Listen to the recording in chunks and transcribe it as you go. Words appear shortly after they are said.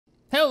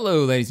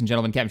Hello, ladies and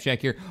gentlemen,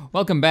 CaptainShack here.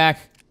 Welcome back.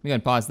 We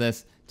gotta pause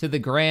this to the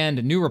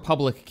Grand New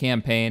Republic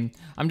campaign.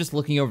 I'm just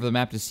looking over the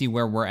map to see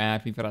where we're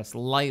at. We've got a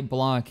slight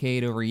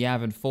blockade over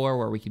Yavin 4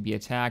 where we could be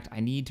attacked. I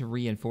need to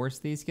reinforce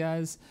these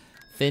guys.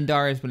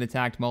 Findar has been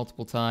attacked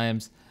multiple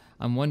times.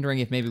 I'm wondering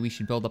if maybe we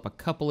should build up a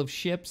couple of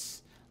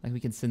ships. Like we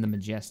can send the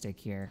Majestic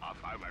here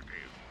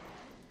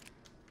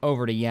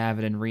over to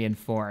Yavin and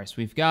reinforce.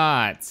 We've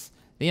got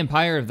the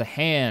Empire of the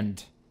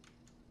Hand,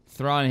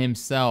 Thrawn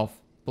himself,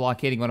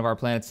 blockading one of our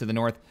planets to the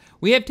north.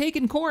 We have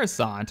taken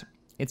Coruscant.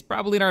 It's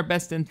probably in our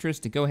best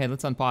interest to go ahead.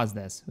 Let's unpause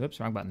this. Oops,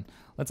 wrong button.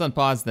 Let's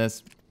unpause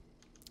this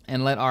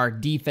and let our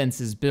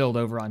defenses build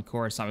over on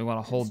Coruscant. We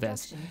want to hold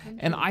this.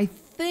 And I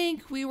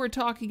think we were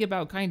talking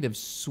about kind of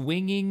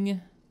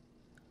swinging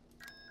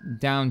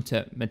down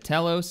to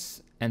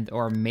Metellus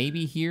or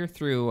maybe here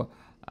through,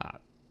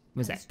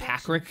 was that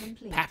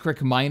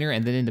Pakrik Minor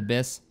and then into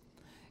Biss.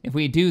 If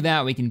we do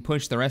that, we can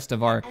push the rest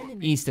of our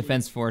East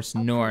Defense Force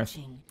north.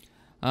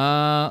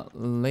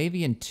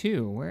 Lavian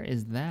 2, where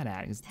is that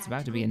at? Because it's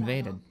about to be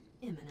invaded.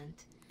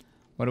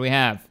 What do we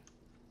have?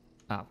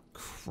 Oh,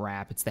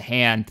 crap, it's the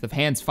Hand. The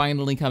Hand's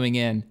finally coming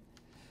in.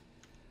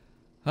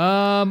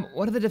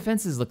 What do the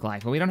defenses look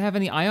like? Well, we don't have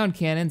any ion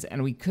cannons,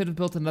 and we could have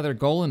built another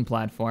Golan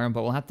platform,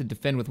 but we'll have to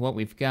defend with what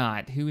we've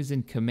got. Who is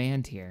in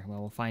command here?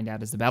 Well, we'll find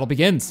out as the battle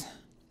begins.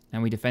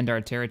 And we defend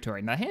our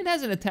territory. Now, Hand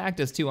hasn't attacked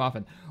us too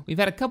often. We've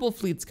had a couple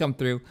fleets come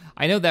through.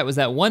 I know that was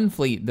that one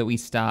fleet that we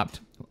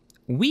stopped.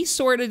 We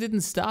sort of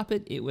didn't stop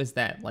it. It was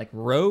that, like,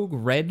 rogue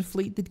red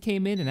fleet that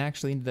came in and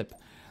actually ended up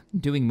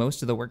doing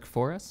most of the work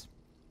for us.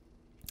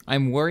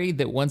 I'm worried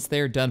that once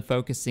they're done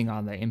focusing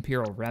on the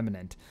Imperial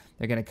Remnant,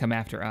 they're going to come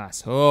after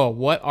us. Oh,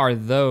 what are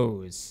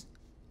those?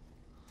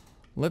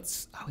 Oh,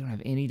 we don't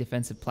have any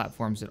defensive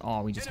platforms at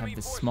all. We just have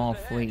this small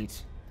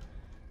fleet.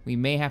 We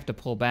may have to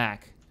pull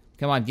back.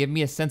 Come on, give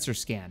me a sensor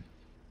scan.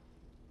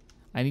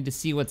 I need to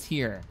see what's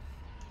here.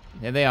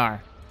 There they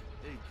are.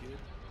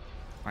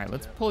 All right,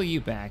 let's pull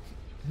you back.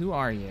 Who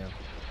are you?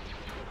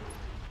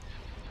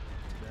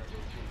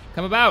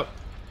 Come about.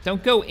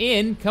 Don't go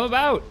in. Come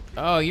about.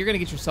 Oh, you're going to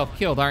get yourself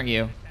killed, aren't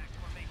you?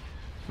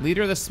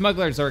 Leader of the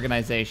Smugglers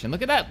Organization.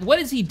 Look at that. What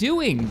is he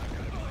doing?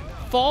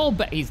 Fall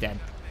back. He's dead.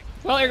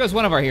 Well, there goes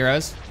one of our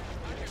heroes.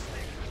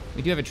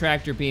 We do have a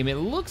tractor beam. It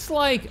looks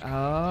like...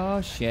 Oh,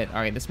 shit. All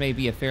right, this may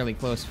be a fairly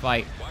close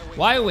fight.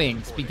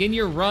 Y-Wings, begin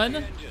your run.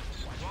 Let's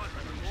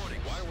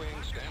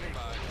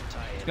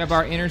grab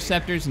our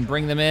interceptors and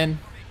bring them in.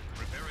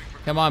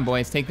 Come on,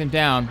 boys, take them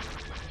down.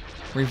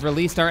 We've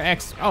released our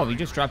X... Oh, we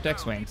just dropped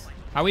X-Wings.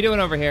 How we doing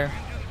over here?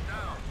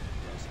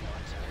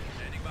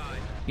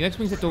 You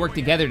X-Wings have to work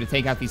together to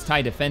take out these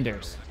TIE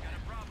defenders.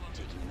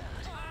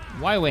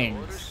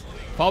 Y-Wings,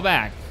 fall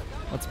back.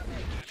 Let's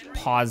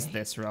pause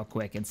this real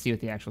quick and see what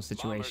the actual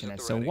situation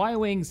is. So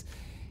Y-Wings,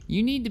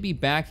 you need to be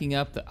backing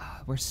up the...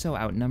 Oh, we're so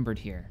outnumbered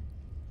here.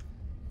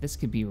 This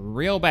could be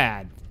real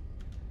bad.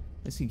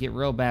 This could get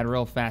real bad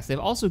real fast. They've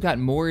also got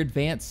more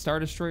advanced Star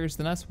Destroyers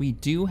than us. We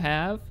do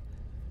have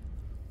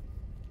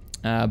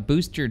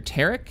Booster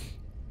Tarek,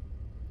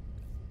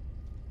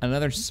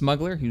 another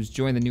smuggler who's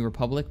joined the New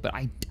Republic, but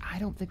I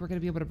don't think we're going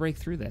to be able to break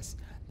through this.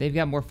 They've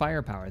got more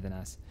firepower than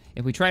us.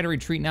 If we try to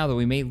retreat now, though,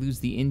 we may lose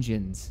the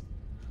engines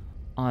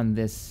on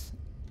this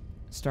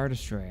Star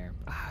Destroyer.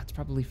 It's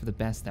probably for the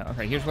best, though.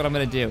 Okay, here's what I'm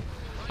going to do.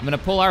 I'm going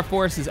to pull our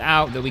forces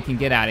out that we can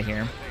get out of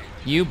here.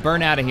 You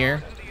burn out of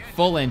here.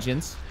 Full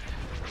engines.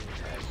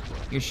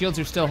 Your shields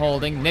are still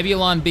holding.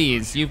 Nebulon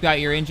Bs, you've got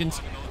your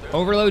engines.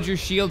 Overload your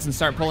shields and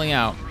start pulling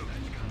out.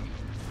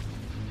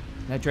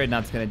 That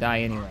Dreadnought's going to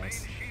die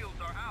anyways.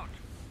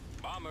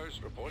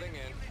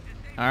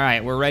 All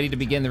right, we're ready to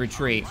begin the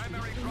retreat.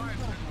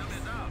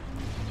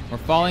 We're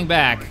falling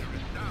back.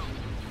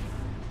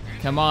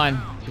 Come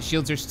on, the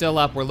shields are still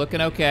up. We're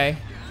looking okay.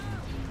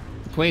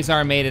 The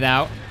Quasar made it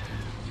out.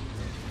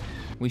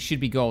 We should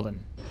be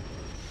golden.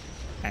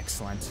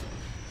 Excellent.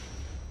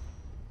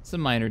 Some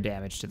minor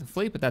damage to the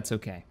fleet, but that's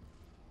okay.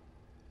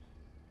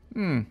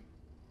 I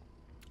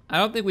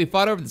don't think we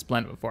fought over this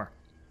planet before.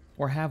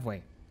 Or have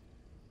we?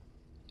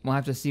 We'll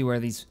have to see where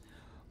this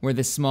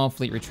small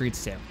fleet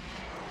retreats to.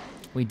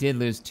 We did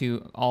lose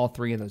all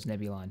three of those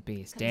Nebulon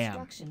Bs. Damn.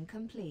 Construction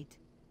complete.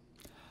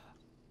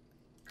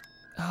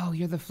 Oh,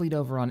 you're the fleet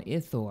over on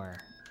Ithor.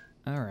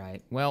 All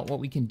right. Well, what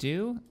we can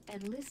do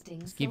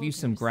is give you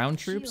some ground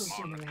troops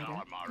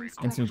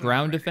and some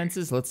ground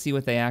defenses. Let's see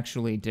what they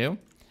actually do.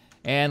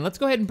 And let's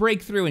go ahead and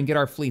break through and get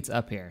our fleets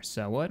up here.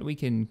 So what we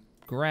can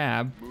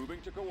grab,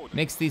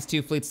 mix these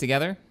two fleets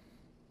together,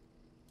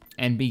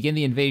 and begin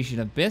the invasion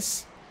of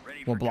Biss.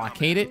 We'll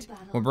blockade it.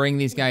 We'll bring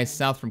these guys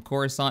south from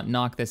Coruscant,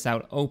 knock this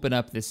out, open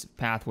up this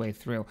pathway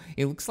through.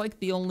 It looks like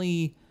the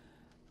only,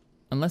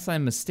 unless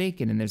I'm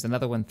mistaken, and there's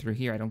another one through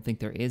here, I don't think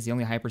there is. The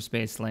only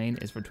hyperspace lane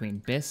is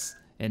between Biss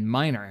and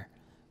Minor.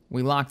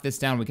 We lock this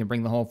down, we can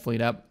bring the whole fleet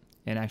up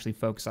and actually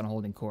focus on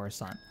holding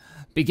Coruscant.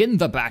 Begin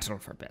the battle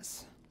for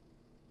Biss.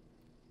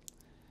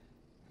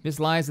 Biss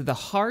lies at the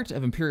heart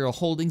of Imperial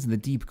holdings in the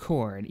deep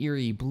core. An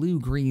eerie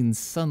blue-green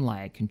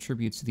sunlight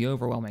contributes to the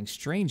overwhelming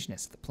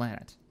strangeness of the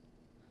planet.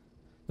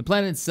 The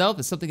planet itself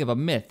is something of a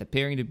myth,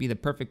 appearing to be the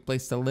perfect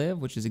place to live,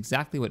 which is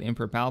exactly what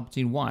Emperor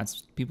Palpatine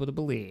wants people to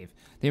believe.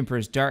 The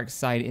Emperor's dark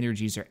side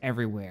energies are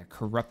everywhere,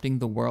 corrupting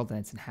the world and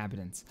its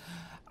inhabitants.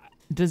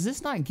 Does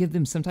this not give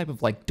them some type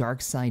of, like,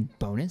 dark side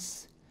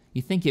bonus?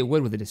 You think it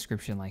would with a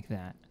description like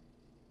that.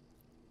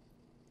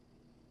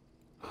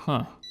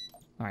 Huh.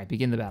 All right,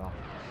 begin the battle.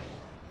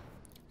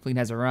 Fleet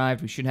has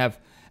arrived. We should have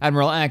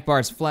Admiral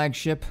Akbar's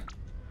flagship.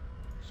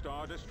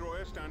 Star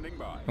Destroyer standing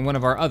by. And one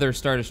of our other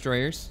Star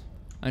Destroyers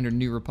under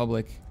New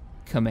Republic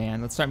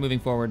command. Let's start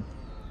moving forward.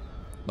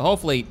 The whole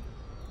fleet.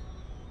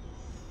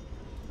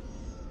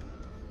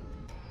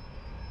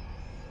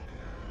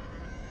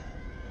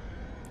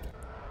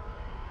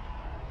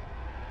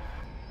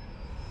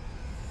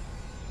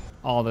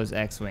 All those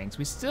X-Wings.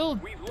 We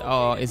still,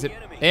 oh, is it,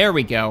 there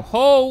we go.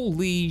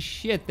 Holy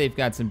shit, they've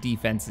got some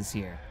defenses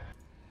here.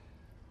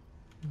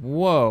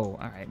 Whoa,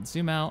 all right,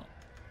 zoom out.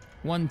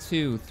 1,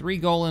 2, 3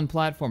 Golan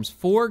platforms,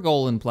 4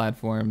 Golan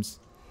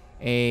platforms,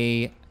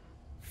 a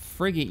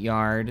frigate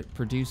yard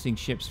producing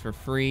ships for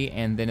free,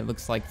 and then it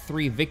looks like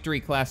 3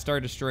 Victory-class Star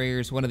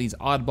Destroyers, one of these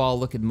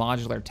oddball-looking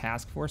modular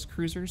task force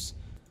cruisers.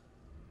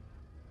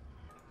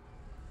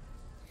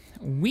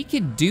 We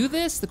could do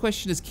this. The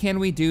question is, can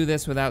we do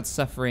this without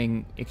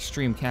suffering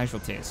extreme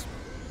casualties?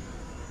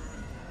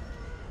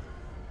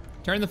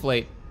 Turn the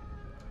fleet.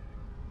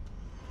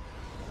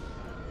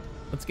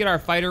 Let's get our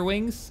fighter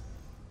wings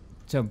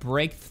to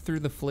break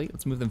through the fleet.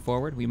 Let's move them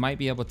forward. We might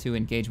be able to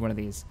engage one of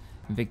these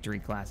Victory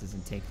classes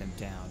and take them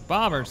down.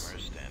 Bombers.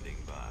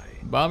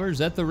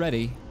 Bombers at the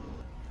ready.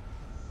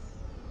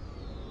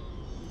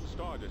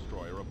 Star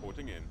Destroyer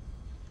reporting in.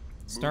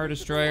 Star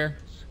Destroyer.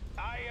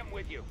 I am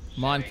with you.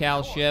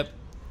 Moncal ship.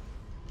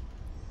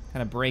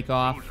 Kind of break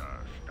off.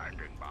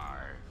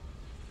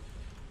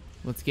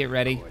 Let's get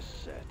ready.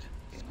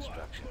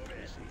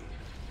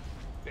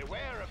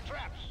 Beware of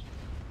traps.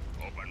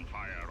 Open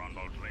fire on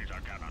those laser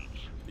cannons.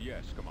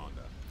 Yes,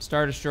 Commander.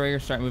 Star Destroyer,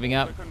 start moving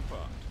up. Confirmed.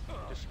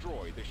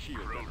 Destroy the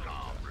shield.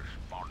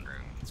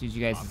 Let's use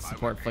you guys as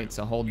support fleet,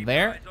 so hold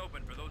there.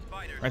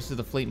 Rest of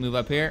the fleet move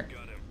up here.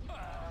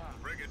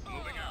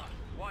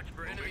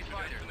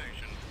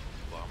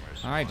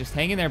 All right, just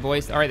hang in there,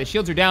 boys. All right, the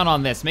shields are down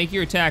on this. Make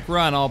your attack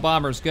run. All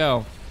bombers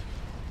go.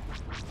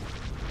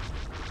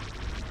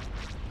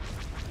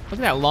 Look at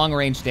that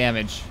long-range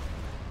damage.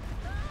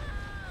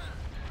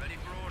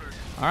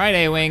 All right,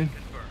 A-Wing.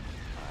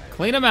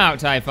 Clean them out,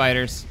 TIE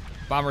fighters.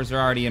 Bombers are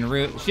already en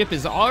route. Ship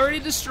is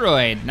already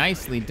destroyed.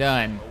 Nicely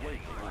done.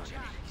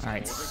 All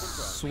right,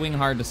 swing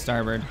hard to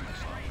starboard.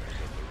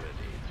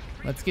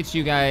 Let's get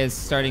you guys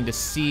starting to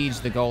siege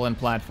the Golan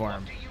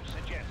platform.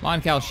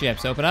 Moncal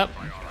ships, open up.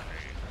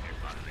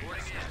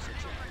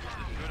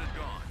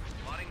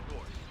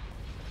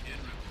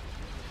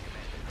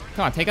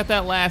 Come on, take out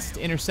that last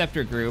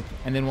interceptor group,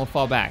 and then we'll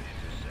fall back.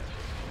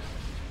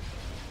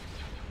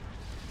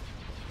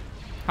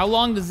 How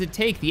long does it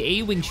take? The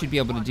A-Wing should be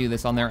able to do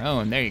this on their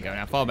own. There you go,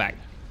 now fall back.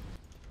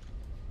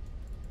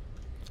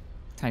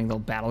 Tiny little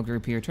battle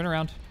group here, turn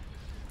around.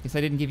 Guess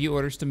I didn't give you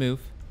orders to move.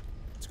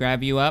 Let's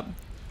grab you up,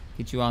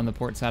 get you on the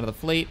port side of the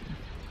fleet.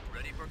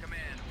 Ready for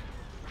command.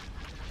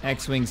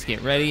 X-Wings,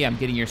 get ready. I'm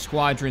getting your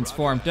squadrons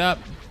formed up.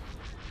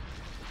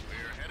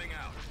 We're heading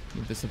out.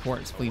 Move the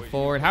support fleet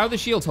forward. How are the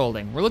shields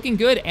holding? We're looking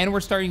good, and we're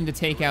starting to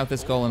take out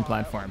this Golan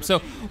platform. So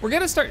we're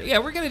gonna start, yeah,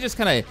 we're gonna just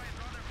kind of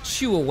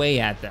chew away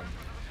at them.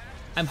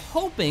 I'm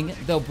hoping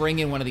they'll bring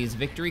in one of these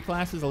Victory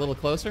classes a little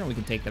closer, and we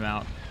can take them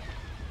out.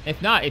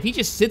 If not, if he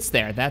just sits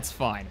there, that's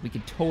fine. We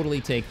could totally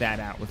take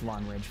that out with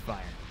long-range fire.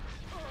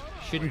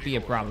 Shouldn't be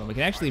a problem. We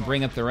can actually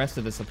bring up the rest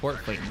of the support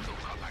fleet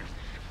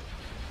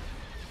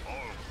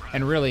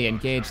and really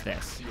engage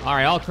this. All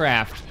right, all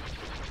craft.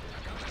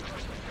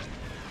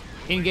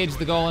 Engage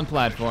the Golan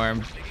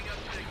platform.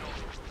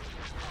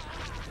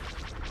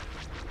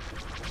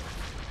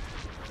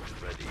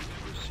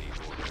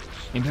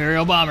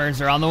 Imperial bombers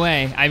are on the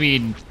way. I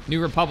mean,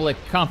 New Republic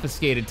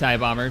confiscated TIE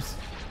bombers.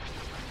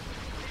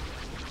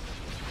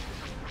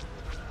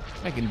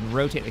 I can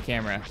rotate the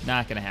camera.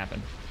 Not gonna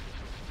happen.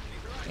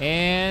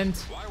 And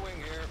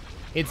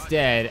it's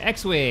dead.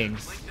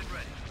 X-Wings.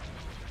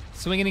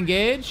 Swing and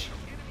engage.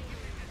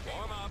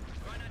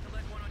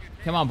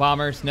 Come on,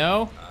 bombers.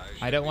 No?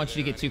 I don't want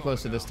you to get too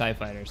close to those TIE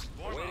fighters.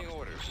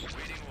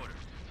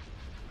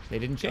 They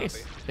didn't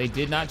chase. They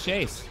did not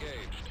chase.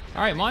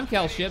 All right,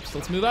 Moncal ships,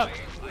 let's move up.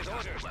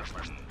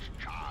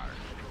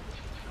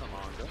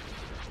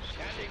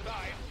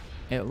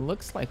 It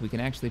looks like we can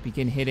actually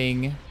begin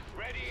hitting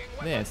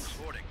this.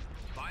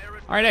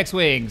 All right,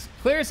 X-Wings,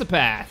 clear us a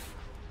path.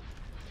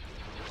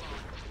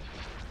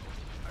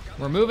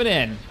 We're moving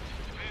in.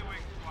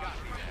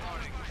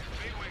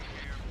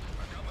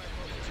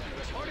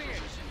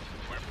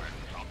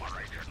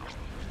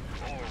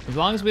 As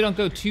long as we don't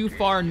go too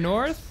far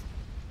north,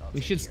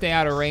 we should stay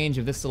out of range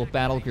of this little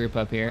battle group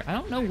up here. I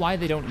don't know why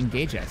they don't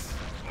engage us.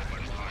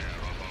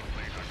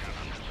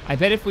 I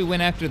bet if we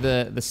went after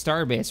the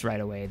starbase right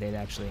away, they'd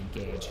actually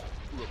engage.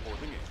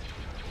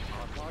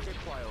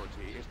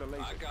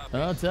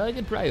 Our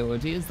target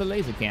priority is the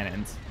laser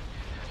cannons.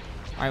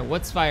 All right,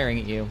 what's firing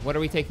at you? What are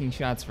we taking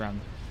shots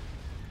from?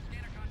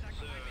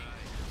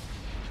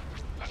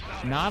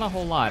 Not a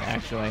whole lot,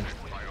 actually.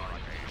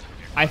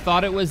 I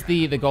thought it was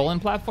the Golan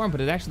platform,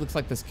 but it actually looks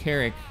like this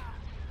Carrack,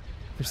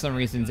 for some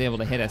reason, is able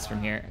to hit us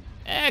from here.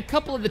 A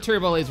couple of the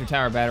turbo laser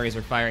tower batteries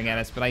are firing at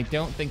us, but I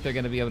don't think they're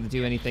going to be able to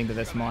do anything to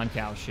this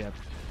Moncal ship.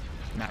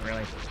 Not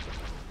really.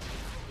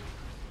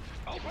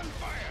 Open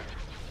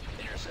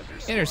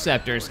fire.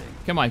 Interceptors.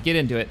 Come on, get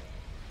into it.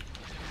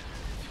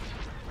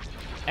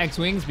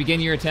 X-Wings,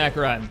 begin your attack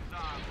run.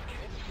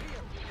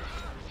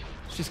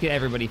 Let's just get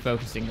everybody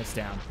focusing this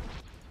down.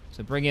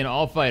 So bring in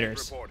all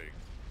fighters. Reporting.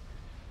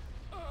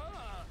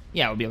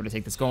 Yeah, we'll be able to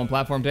take this Golan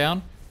platform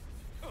down.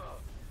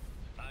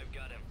 I've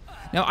got him.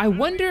 Now, I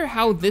wonder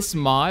how this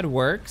mod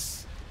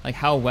works, like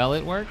how well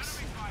it works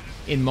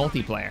in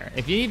multiplayer.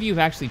 If any of you have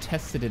actually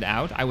tested it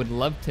out, I would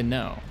love to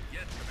know.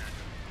 Yes,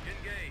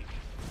 Commander. Engage.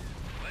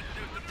 Let's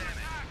do some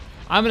damage.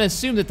 I'm gonna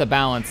assume that the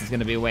balance is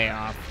gonna be way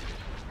off.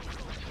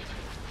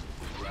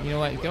 You know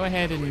what, go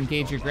ahead and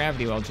engage your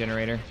gravity well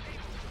generator.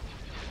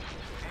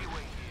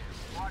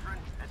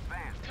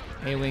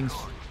 A-Wings.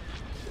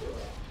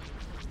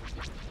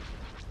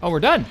 Oh, we're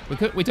done.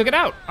 We took it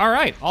out. All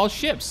right, all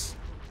ships.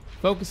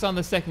 Focus on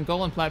the second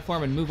Golan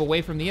platform and move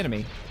away from the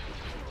enemy.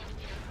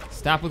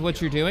 Stop with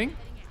what you're doing,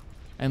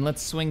 and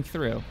let's swing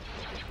through.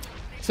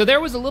 So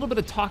there was a little bit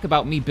of talk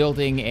about me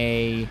building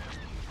a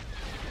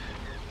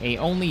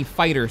only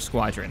fighter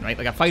squadron, right?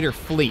 Like a fighter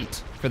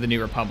fleet for the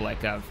New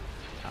Republic of,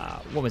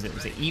 what was it?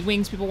 Was it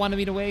E-Wings people wanted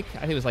me to make? I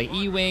think it was like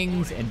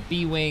E-Wings and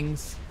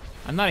B-Wings.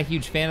 I'm not a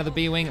huge fan of the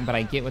B-Wing, but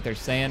I get what they're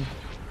saying,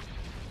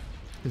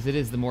 because it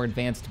is the more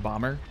advanced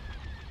bomber.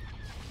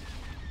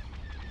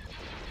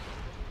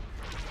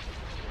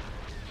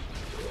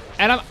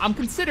 And I'm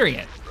considering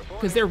it,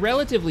 because they're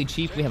relatively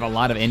cheap. We have a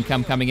lot of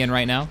income coming in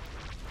right now.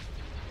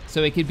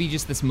 So it could be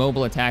just this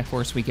mobile attack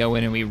force we go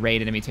in and we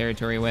raid enemy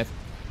territory with.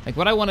 Like,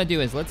 what I want to do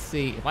is, let's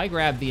see, if I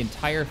grab the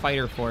entire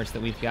fighter force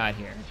that we've got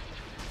here,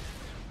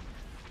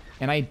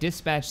 and I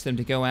dispatch them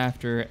to go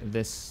after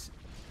this,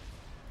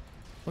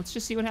 let's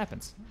just see what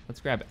happens. Let's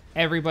grab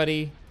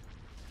everybody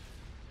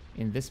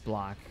in this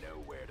block.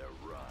 Nowhere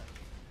to run.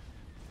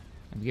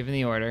 I'm giving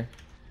the order.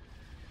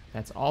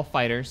 That's all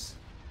fighters.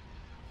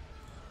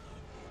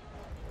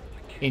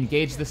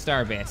 Engage the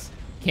starbase.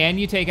 Can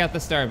you take out the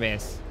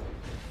starbase?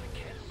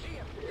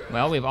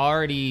 Well, we've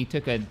already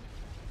took a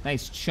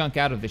nice chunk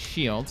out of the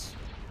shields.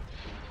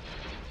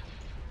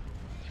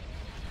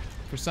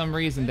 For some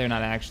reason, they're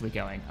not actually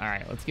going. All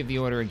right, let's give the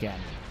order again.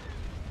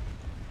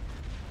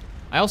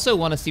 I also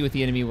want to see what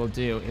the enemy will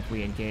do if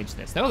we engage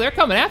this. Oh, they're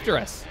coming after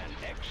us.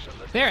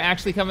 They're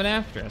actually coming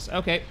after us.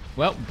 Okay,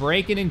 well,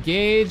 break and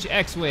engage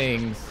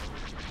X-Wings.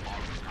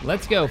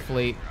 Let's go,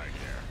 fleet.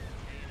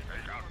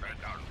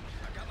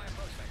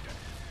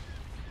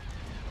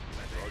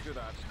 Roger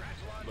that.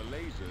 The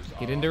lasers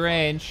Get are into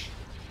range.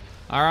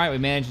 All right, we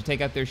managed to take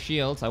out their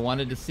shields. I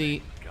wanted to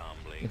see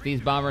if these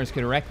bombers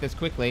could wreck this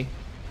quickly.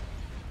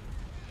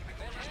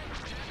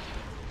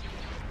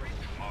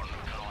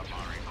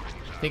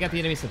 Take out the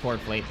enemy support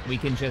fleet. We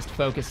can just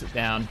focus it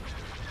down.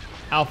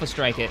 Alpha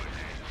strike it.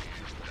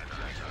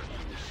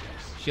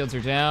 Shields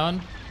are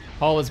down.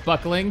 Hull is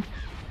buckling.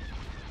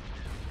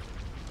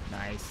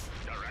 Nice.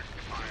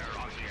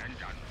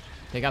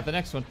 Take out the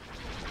next one.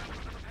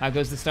 How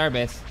goes the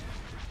starbase?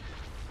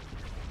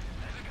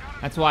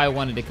 That's why I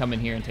wanted to come in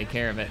here and take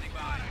care of it.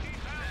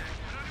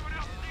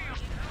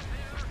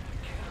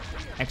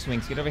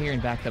 X-Wings, get over here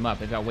and back them up.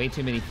 They've got way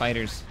too many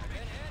fighters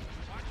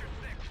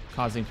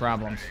causing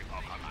problems.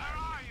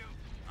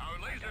 Our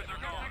lasers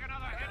are gone.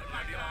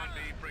 Battalion B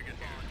frigate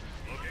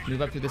here.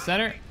 Move up through the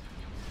center.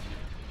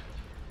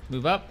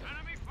 Move up.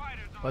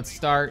 Let's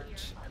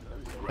start.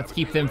 Let's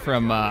keep them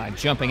from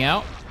jumping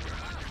out.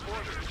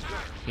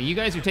 Okay, you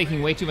guys are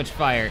taking way too much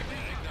fire.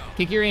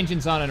 Kick your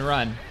engines on and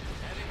run.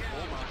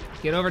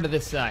 Get over to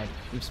this side.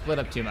 We've split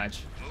up too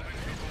much.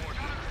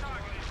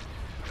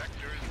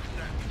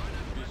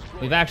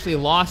 We've actually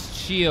lost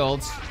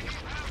shields.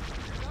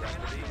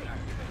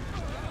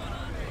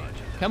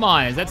 Come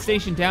on, is that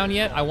station down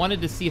yet? I wanted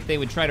to see if they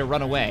would try to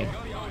run away.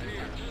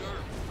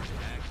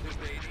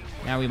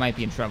 Now we might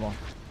be in trouble.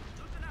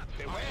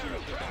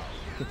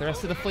 Get the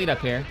rest of the fleet up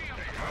here.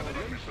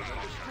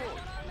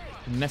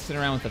 I'm messing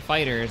around with the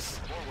fighters.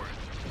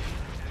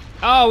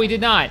 Oh, we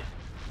did not.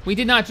 We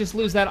did not just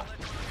lose that.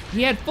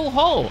 He had full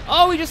hull.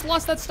 Oh, we just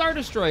lost that Star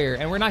Destroyer,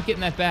 and we're not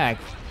getting that back.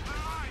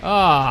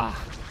 Ah,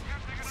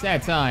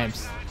 sad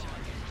times.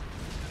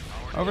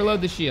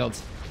 Overload the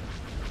shields.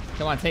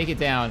 Come on, take it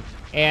down.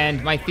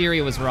 And my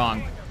theory was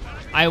wrong.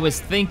 I was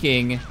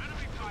thinking,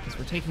 because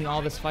we're taking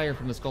all this fire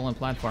from this Golan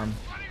platform.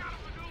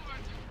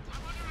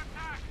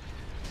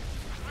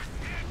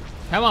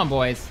 Come on,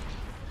 boys.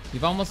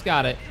 You've almost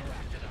got it.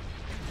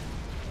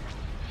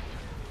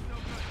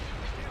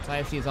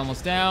 ISC is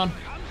almost down.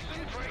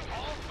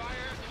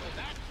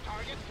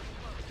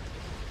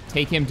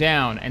 Take him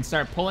down and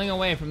start pulling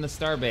away from the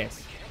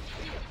starbase.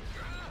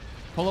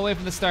 Pull away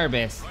from the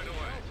starbase.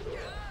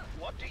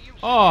 What do you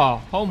Oh,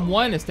 Home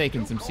 1 is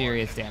taking some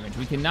serious damage.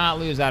 We cannot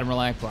lose Admiral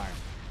Akbar.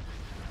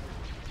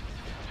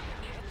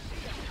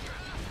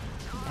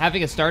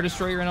 Having a Star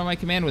Destroyer in on my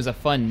command was a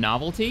fun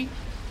novelty.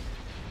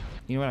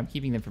 You know what? I'm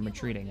keeping them from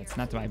retreating. It's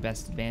not to my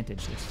best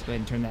advantage. Let's just go ahead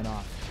and turn that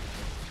off.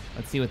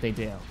 Let's see what they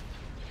do.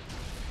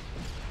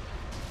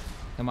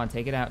 Come on,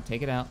 take it out.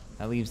 Take it out.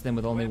 That leaves them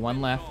with only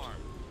one left.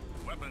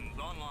 Weapons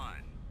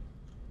online.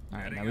 All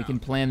right, now we can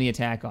plan the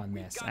attack on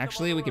this.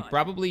 Actually, we could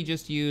probably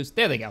just use...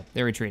 There they go.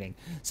 They're retreating.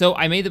 So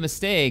I made the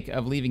mistake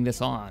of leaving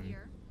this on.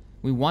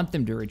 We want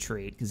them to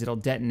retreat because it'll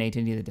detonate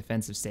any of the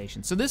defensive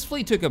stations. So this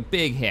fleet took a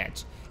big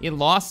hit. It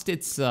lost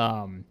its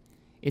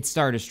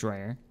Star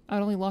Destroyer. Oh, it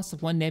only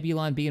lost one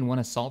Nebulon B and one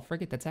Assault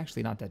Frigate. That's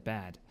actually not that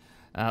bad.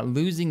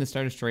 Losing the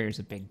Star Destroyer is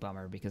a big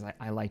bummer because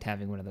I liked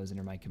having one of those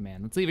under my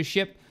command. Let's leave a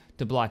ship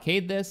to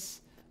blockade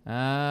this. All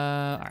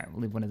right,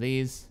 we'll leave one of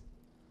these.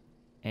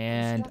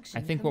 And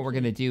I think what we're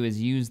going to do is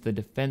use the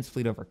defense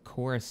fleet over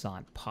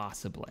Coruscant,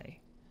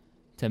 possibly,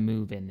 to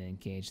move in and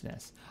engage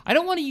this. I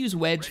don't want to use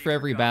Wedge for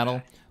every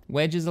battle.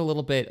 Wedge is a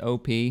little bit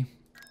OP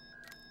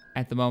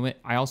at the moment.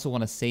 I also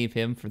want to save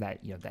him for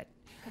that, you know,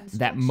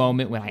 that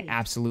moment when I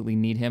absolutely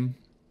need him.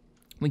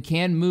 We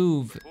can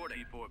move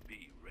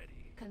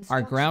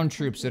our ground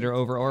troops that are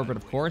over orbit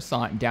of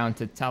Coruscant down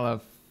to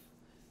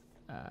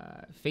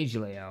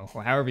Fagileo,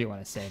 or however you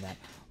want to say that.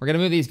 We're going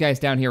to move these guys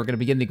down here. We're going to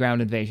begin the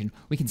ground invasion.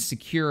 We can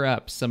secure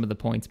up some of the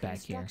points back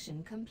here.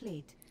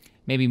 Complete.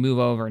 Maybe move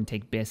over and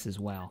take Biss as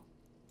well.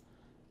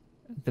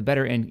 The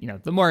better, and you know,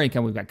 the more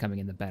income we've got coming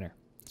in, the better.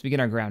 Let's begin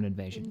our ground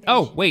invasion.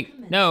 Oh,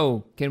 wait,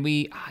 no. Can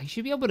we? You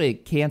should be able to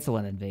cancel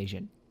an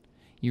invasion.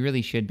 You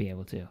really should be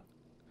able to.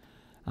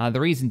 The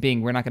reason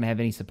being, we're not going to have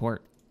any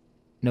support.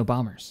 No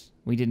bombers.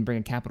 We didn't bring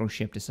a capital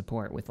ship to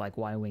support with like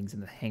Y-wings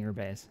in the hangar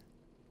bays.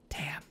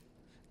 Damn.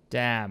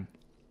 Damn.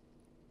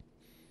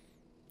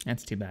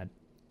 That's too bad.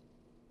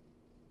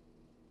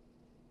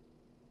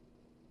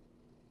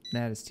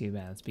 That is too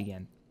bad. Let's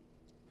begin.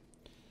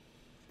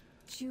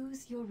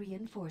 Choose your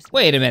reinforcements.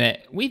 Wait a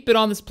minute. We've been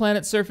on this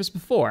planet's surface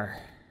before.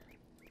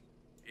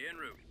 En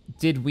route.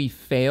 Did we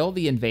fail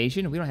the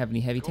invasion? We don't have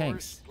any heavy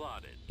tanks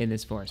in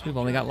this force. We've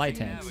only got light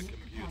tanks.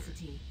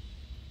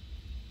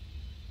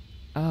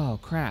 Oh,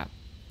 crap.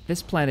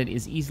 This planet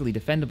is easily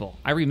defendable.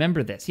 I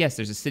remember this. Yes,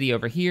 there's a city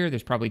over here.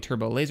 There's probably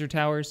turbo laser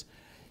towers.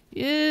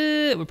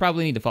 Yeah, we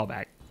probably need to fall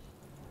back.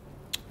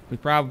 We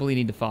probably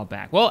need to fall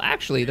back. Well,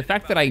 actually, the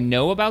fact that I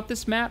know about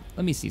this map,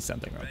 let me see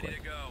something real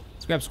quick.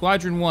 Let's grab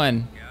Squadron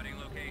 1. Scouting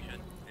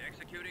location.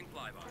 Executing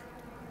flyby.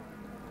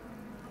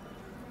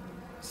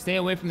 Stay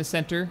away from the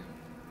center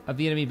of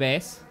the enemy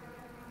base.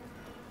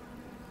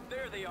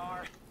 There they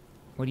are.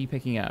 What are you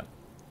picking up?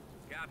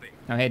 Copy.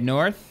 Now head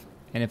north.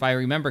 And if I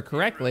remember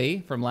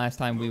correctly from last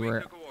time we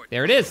were...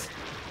 There it is.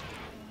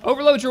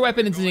 Overload your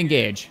weapons and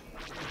engage.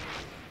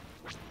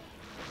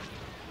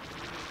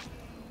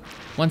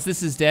 Once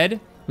this is dead,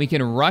 we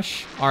can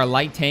rush our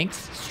light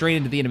tanks straight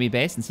into the enemy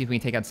base and see if we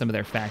can take out some of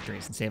their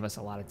factories and save us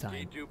a lot of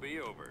time. G2B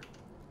over.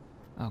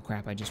 Oh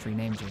crap, I just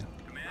renamed you.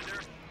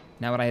 Commander.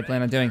 Not what I had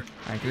planned on doing.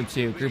 All right, Group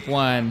 2. Group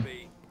 1.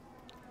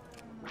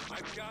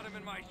 I've got him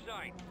in my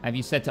sight. I have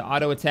you set to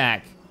auto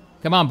attack.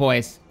 Come on,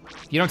 boys.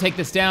 If you don't take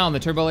this down, the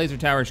turbo laser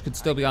towers could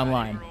still be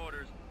online.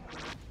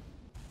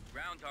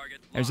 Ground target.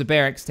 There's a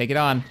barracks. Take it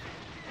on.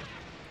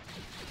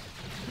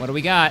 What do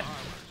we got?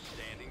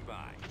 Standing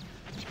by.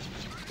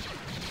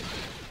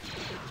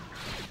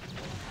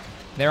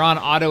 They're on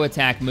auto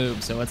attack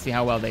move, so let's see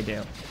how well they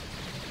do.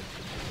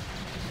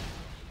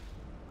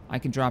 I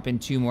can drop in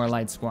 2 more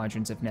light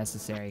squadrons if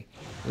necessary.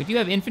 We do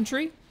have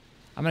infantry.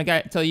 I'm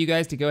gonna tell you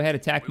guys to go ahead,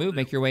 attack move,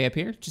 make your way up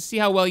here. Just see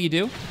how well you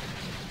do.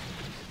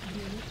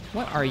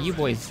 What are you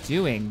boys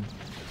doing?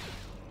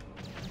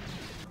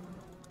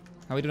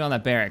 How are we doing on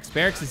that barracks?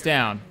 Barracks is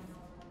down.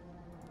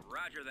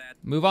 Roger that.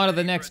 Move on to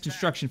the next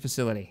construction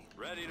facility.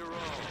 Ready to roll.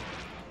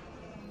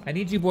 I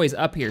need you boys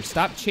up here.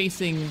 Stop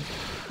chasing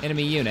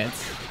enemy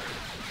units.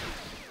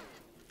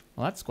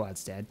 Well, that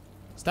squad's dead.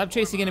 Stop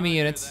chasing enemy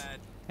units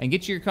and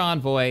get your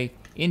convoy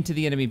into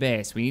the enemy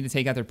base. We need to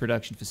take out their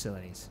production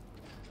facilities.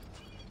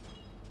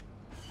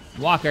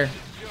 Walker.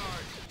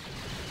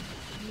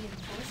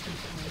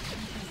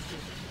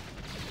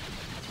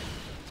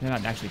 They're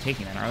not actually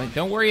taking that, are they?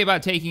 Don't worry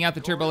about taking out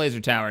the turbo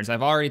laser towers.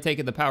 I've already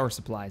taken the power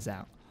supplies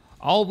out.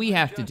 All we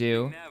have to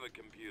do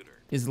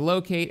is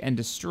locate and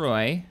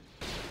destroy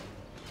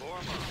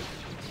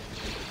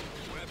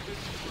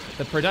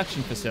the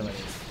production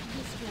facilities.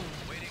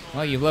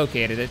 Well, you've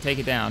located it. Take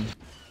it down.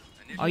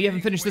 Oh, you haven't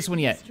finished this one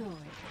yet.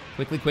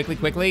 Quickly, quickly,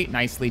 quickly.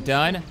 Nicely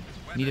done.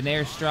 Need an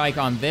airstrike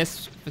on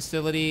this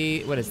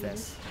facility. What is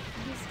this?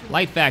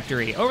 Light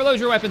factory. Overload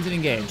your weapons and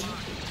engage.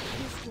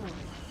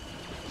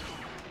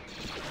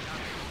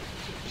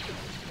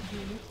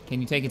 Can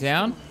you take it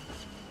down?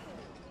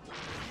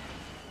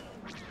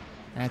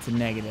 That's a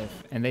negative.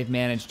 And they've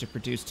managed to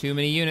produce too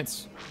many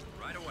units.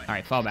 All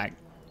right, fall back.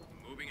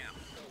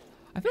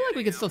 I feel like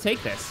we can still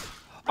take this.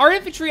 Our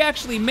infantry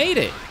actually made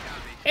it.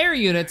 Air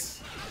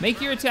units, make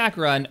your attack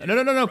run. No,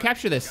 no, no, no,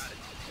 capture this.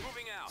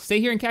 Stay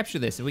here and capture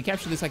this. If we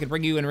capture this, I could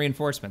bring you in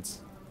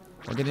reinforcements.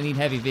 We're gonna need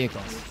heavy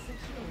vehicles.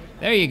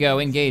 There you go,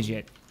 engage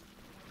it.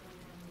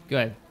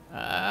 Good.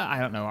 I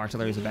don't know,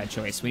 artillery is a bad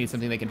choice. We need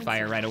something they can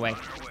fire right away.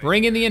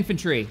 Bring in the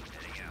infantry.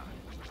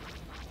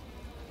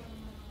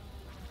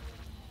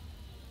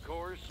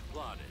 Course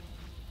plotted.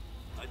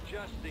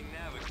 Adjusting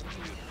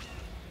navigator.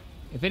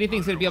 If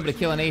anything's gonna be able to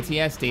kill an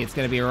ATSD, it's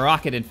gonna be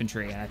rocket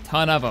infantry, and a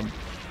ton of them.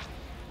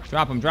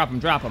 Drop them, drop them,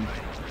 drop them.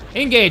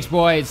 Engage,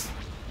 boys.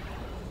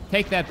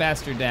 Take that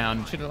bastard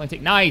down. Should only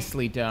take,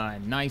 nicely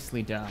done,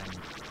 nicely done.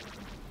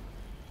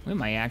 We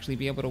might actually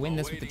be able to win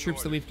this with the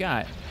troops that we've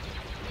got.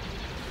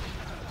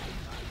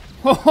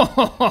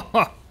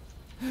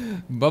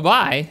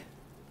 Bye-bye.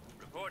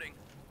 Reporting.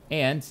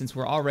 And since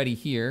we're already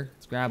here,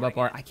 let's grab up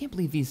our, I can't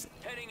believe this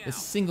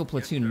single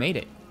platoon made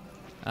it.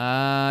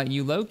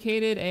 You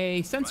located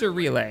a sensor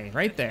relay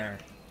right there.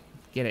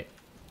 Get it.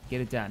 Get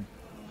it done.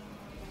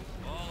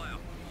 All out.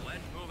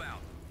 Let's move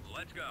out.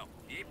 Let's go.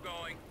 Keep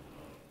going.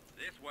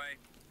 This way.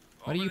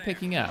 What are you Over there.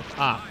 picking up?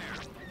 Ah,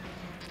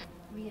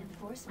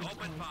 Reinforcement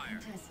Open point fire.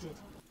 contested.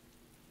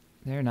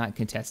 they're not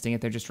contesting it,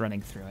 they're just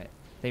running through it.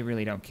 They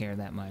really don't care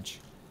that much.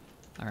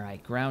 All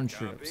right, ground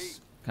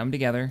troops, come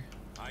together.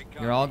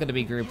 You're all gonna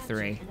be group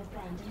 3. An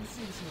abandoned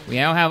sensor. We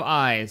now have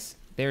eyes.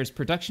 There's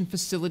production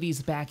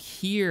facilities back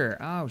here.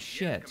 Oh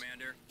shit.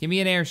 Commander. Give me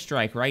an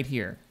airstrike right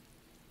here.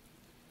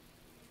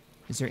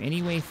 Is there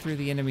any way through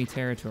the enemy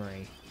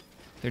territory?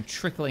 They're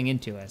trickling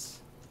into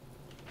us.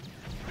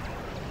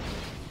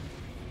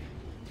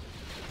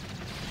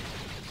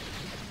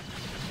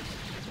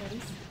 Base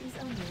is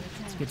under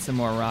attack. Get some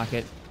more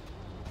rocket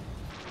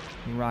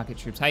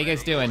troops. How you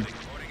guys doing?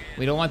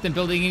 We don't want them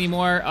building any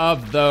more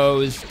of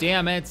those.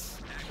 Damn it.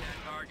 Attack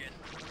that target.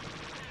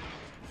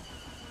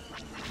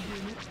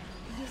 Unit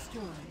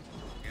destroyed.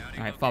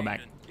 All right, fall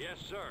back. Yes,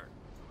 sir.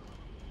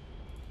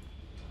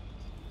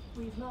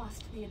 We've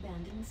lost the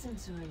abandoned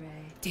sensor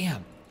array.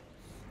 Damn.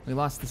 We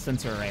lost the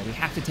sensor array. We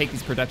have to take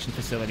these production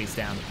facilities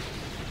down.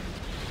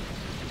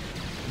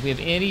 If we have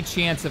any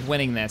chance of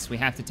winning this, we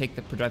have to take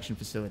the production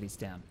facilities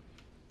down.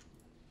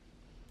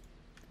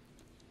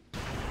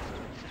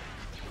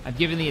 I've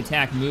given the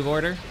attack move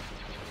order.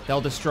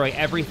 They'll destroy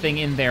everything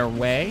in their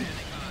way.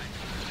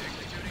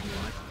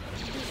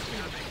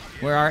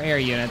 Where are air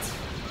units?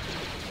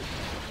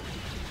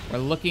 We're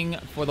looking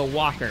for the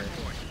walker.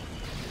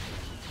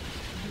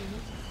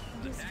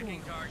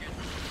 Attacking target.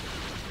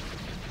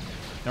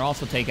 They'll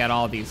also take out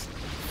all of these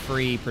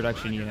free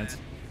production units.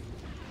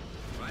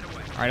 Right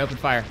away. All right, open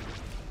fire.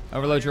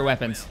 Overload your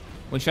weapons.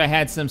 Wish I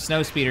had some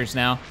snow speeders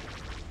now.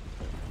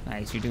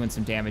 Nice, you're doing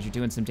some damage, you're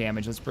doing some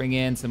damage. Let's bring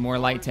in some more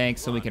light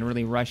tanks so we can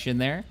really rush in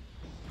there.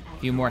 A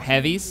few more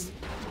heavies.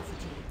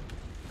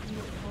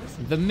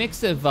 The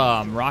mix of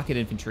rocket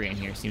infantry in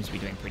here seems to be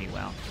doing pretty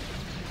well.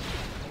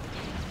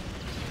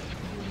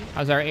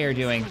 How's our air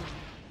doing?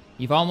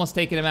 You've almost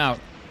taken him out.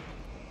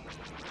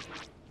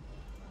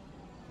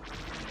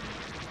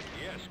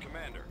 Yes,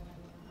 Commander.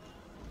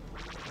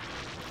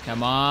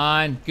 Come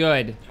on,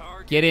 good.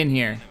 Get in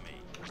here. Enemy.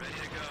 Ready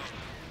to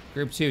go.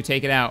 Group 2,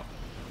 take it out.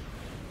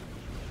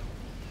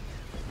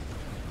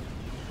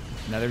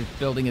 Another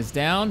building is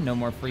down. No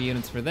more free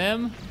units for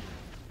them.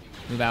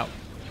 Move out.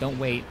 Don't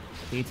wait.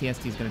 The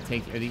ATST is going to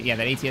take... yeah,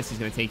 that ATST is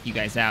going to take you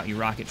guys out, you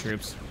rocket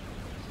troops.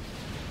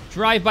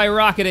 Drive-by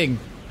rocketing.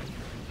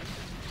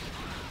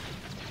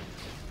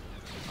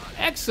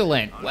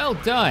 Excellent. Well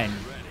done.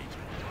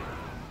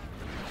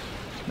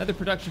 Another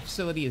production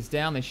facility is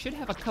down. They should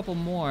have a couple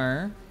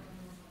more.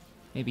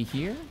 Maybe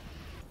here?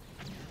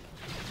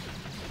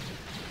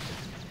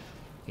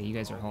 Okay, you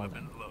guys are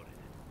holding.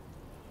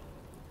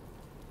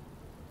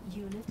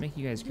 Unit Make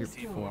you guys group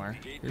destroyed. 4.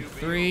 Group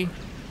 3.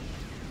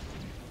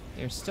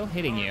 They're still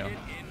hitting you.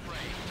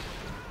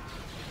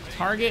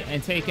 Target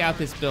and take out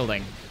this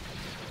building.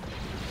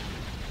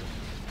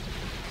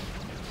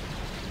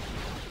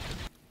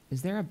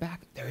 Is there a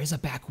back? There is a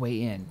back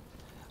way in.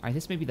 All right,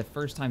 this may be the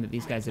first time that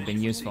these guys have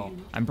been useful.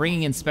 I'm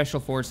bringing in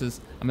special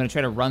forces. I'm going to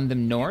try to run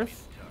them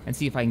north and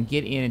see if I can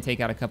get in and take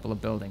out a couple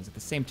of buildings. At the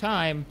same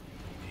time,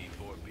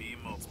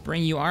 let's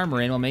bring you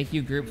armor in. We'll make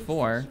you group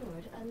 4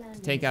 Secured a landing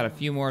to take out a zone.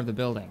 few more of the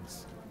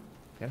buildings.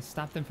 Gotta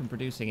stop them from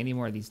producing any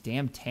more of these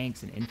damn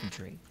tanks and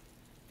infantry.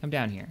 Come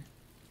down here.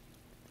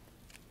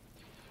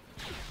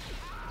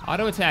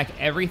 Auto attack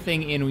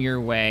everything in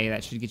your way.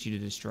 That should get you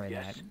to destroy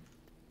that.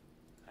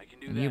 I can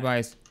do And that. you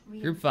guys,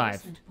 group 5.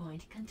 Reinforcement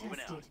point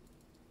contested.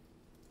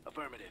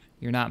 Affirmative.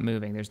 You're not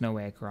moving. There's no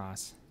way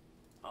across.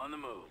 On the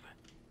move.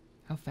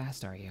 How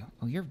fast are you?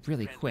 Oh, you're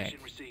really quick.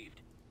 Transmission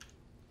received.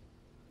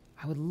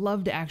 I would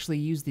love to actually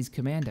use these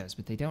commandos,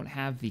 but they don't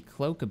have the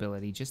cloak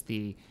ability, just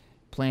the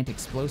plant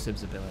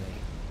explosives ability.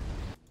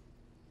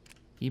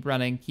 Keep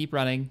running, keep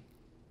running.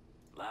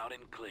 Loud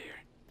and clear.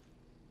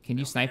 Can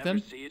you snipe them?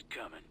 See it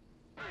coming.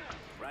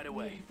 Right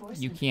away. You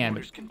Reinforcement can.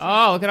 Orders contested.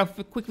 Oh, look at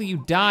how quickly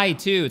you die,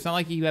 too. It's not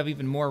like you have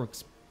even more...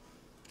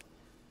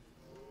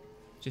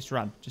 Just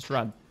run, just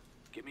run.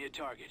 Give me a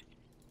target.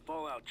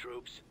 Fallout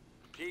troops.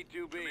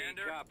 T2B,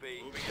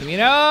 copy. Moving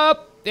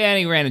up! And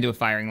he ran into a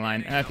firing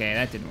line. Okay,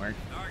 that didn't work.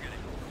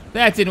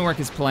 That didn't work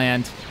as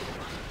planned.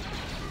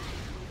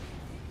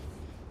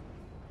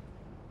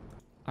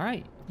 All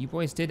right, you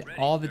boys did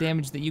all the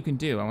damage that you can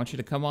do. I want you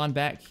to come on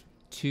back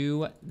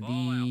to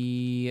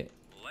the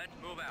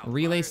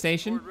relay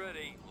station.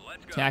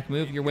 Attack,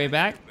 move your way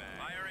back.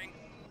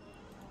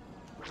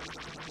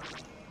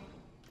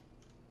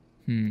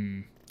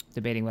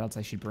 Debating what else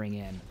I should bring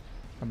in.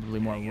 Probably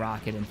more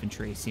rocket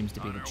infantry seems to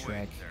be the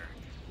trick.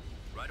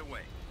 Got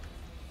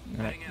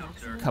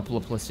a couple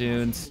of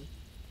platoons.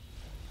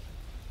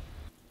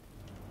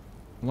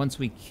 Once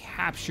we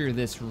capture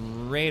this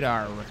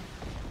radar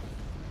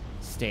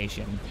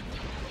station.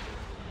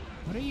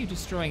 What are you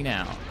destroying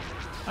now?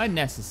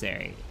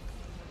 Unnecessary.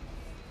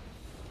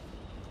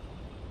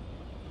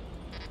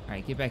 All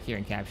right, get back here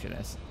and capture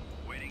this.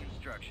 Waiting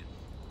instructions.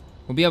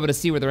 We'll be able to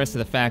see where the rest of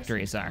the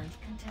factories are.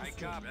 I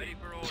copy. Ready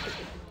for orders.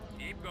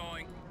 Keep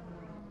going.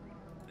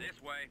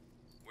 This way.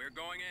 We're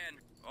going in.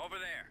 Over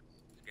there.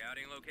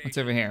 Scouting location. What's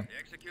over here?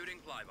 Executing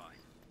flyby.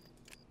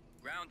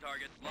 Ground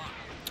targets locked.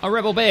 A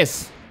rebel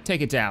base.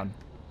 Take it down.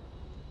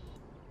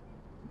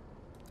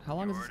 How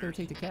long is this going to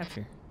take to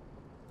capture?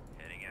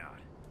 Heading out.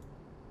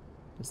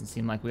 Doesn't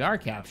seem like we are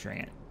capturing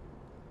it.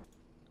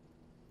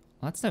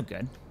 Well, that's no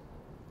good.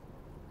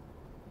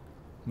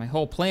 My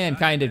whole plan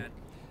kind of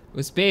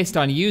was based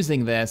on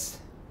using this.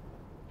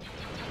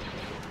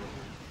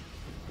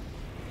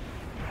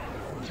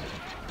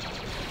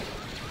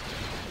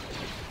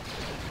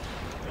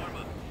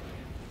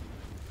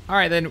 All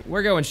right, then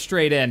we're going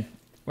straight in.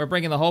 We're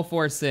bringing the whole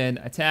force in.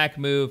 Attack,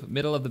 move,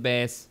 middle of the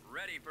base.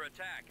 Ready for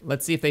attack.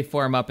 Let's see if they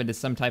form up into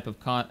some type of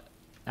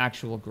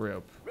actual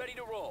group. Ready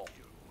to roll.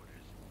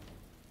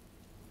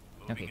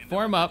 Okay,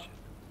 form up.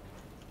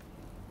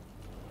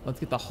 Let's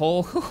get the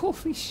whole...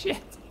 Holy shit.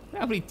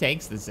 How many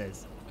tanks this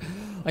is.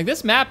 Like,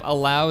 this map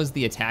allows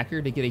the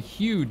attacker to get a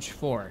huge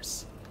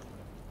force.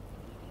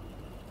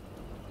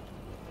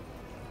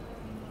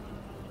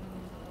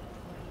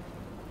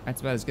 That's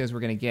about as good as we're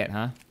gonna get,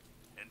 huh?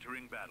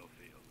 Entering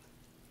battlefield.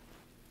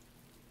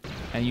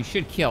 And you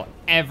should kill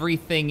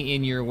everything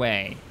in your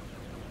way.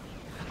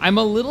 I'm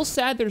a little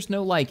sad there's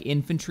no, like,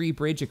 infantry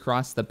bridge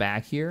across the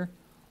back here,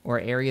 or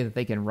area that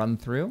they can run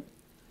through.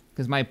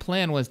 Because my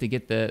plan was to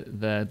get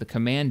the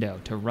commando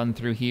to run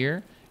through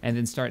here and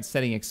then start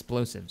setting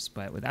explosives.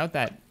 But without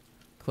that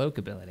cloak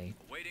ability...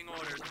 Waiting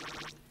orders.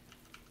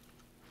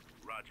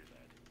 Roger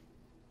that.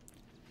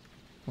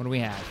 What do we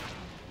have?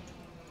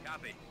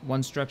 Copy.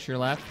 One structure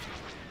left.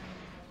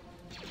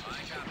 I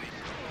copy.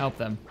 Help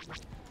them.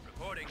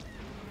 Reporting.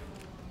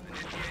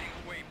 Initiating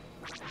sweep.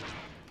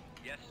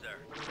 Yes, sir.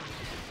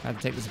 I have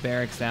to take this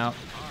barracks out.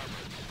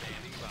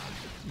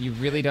 You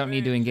really don't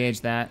need to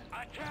engage that.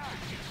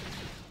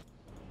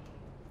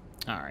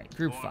 Alright,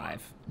 group 5.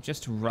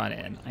 Just run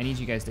in. I need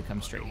you guys to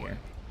come straight here.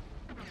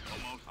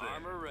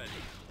 Armor ready.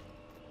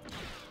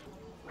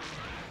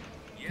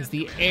 Because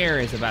the air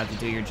is about to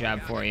do your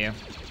job for you.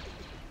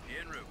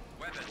 En route.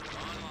 Weapons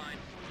online.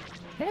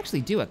 They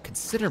actually do a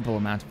considerable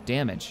amount of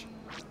damage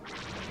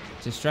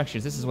to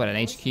structures. This is what, an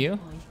HQ?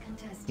 Point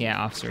contested. Yeah,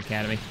 Officer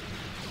Academy.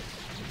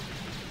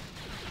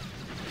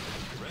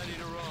 Ready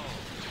to roll.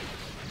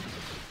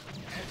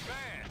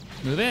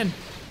 Advance. Move in.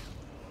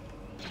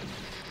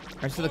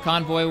 Rest of the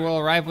convoy will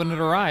arrive when it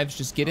arrives.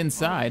 Just get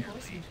inside.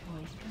 Reinforcement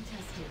point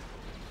contested.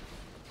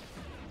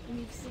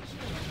 We've secured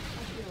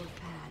a build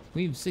pad.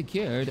 We've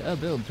secured a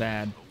build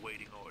pad.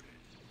 Awaiting orders.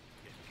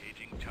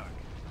 Engaging target.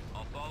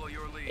 I'll follow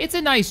your lead. It's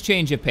a nice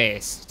change of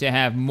pace to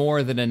have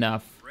more than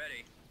enough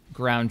Ready.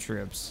 ground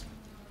troops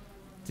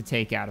to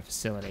take out a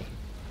facility.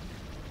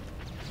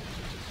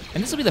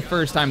 And this will be the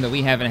first time that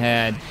we haven't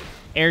had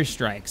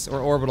airstrikes or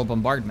orbital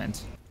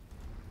bombardment.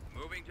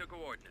 Moving to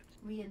coordinates.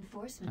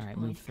 Reinforcement All right,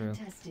 point move through.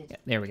 contested. Yeah,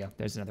 there we go.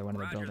 There's another one of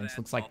the Roger buildings. that.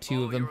 Looks like I'll 2 of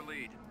follow them. your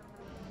lead.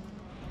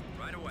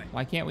 Right away.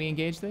 Why can't we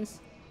engage this?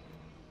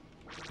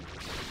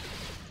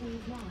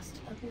 We've lost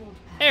a build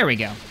pad. There we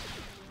go.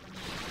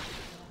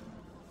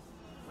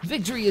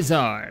 Victory is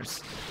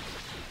ours.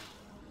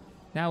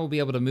 Now we'll be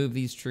able to move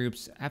these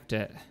troops.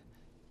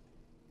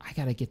 I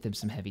gotta get them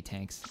some heavy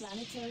tanks.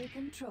 Planetary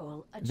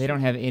control. They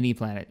don't have any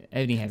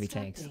heavy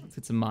tanks. Let's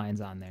get some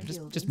mines on there.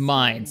 Just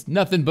mines.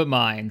 Nothing but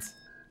mines.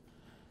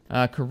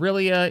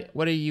 Corellia,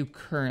 what do you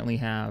currently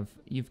have?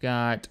 You've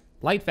got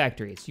light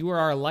factories. You are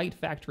our light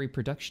factory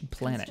production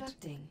planet.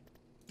 Constructing.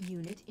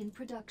 Unit in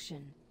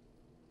production.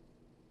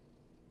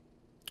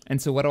 And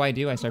so what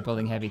do? I start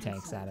building heavy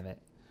tanks out of it.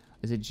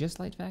 Is it just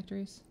light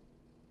factories?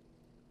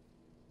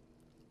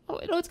 Oh,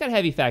 no, it's got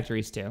heavy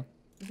factories too.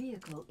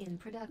 Vehicle in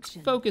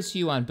production. Focus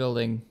you on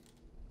building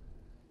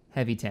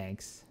heavy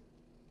tanks.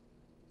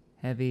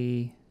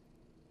 Heavy,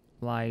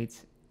 light,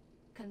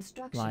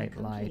 Construction light.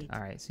 complete. All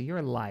right, so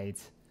you're light.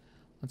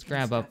 Let's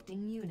grab up.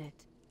 Constructing unit.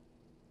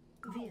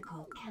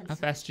 Vehicle How cancelled.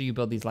 fast do you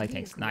build these light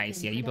tanks? Vehicle Nice.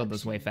 in Yeah, you build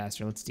those way production.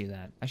 faster. Let's do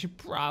that. I should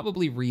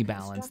probably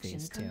rebalance Construction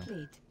these two.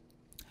 complete.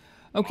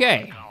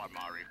 Okay,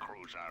 Calamari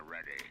crews are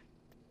ready.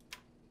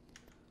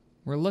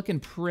 we're looking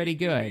pretty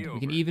good. We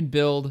can even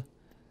build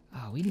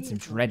Oh, we need some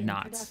Vehicle in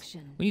dreadnoughts.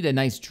 production. We need a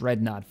nice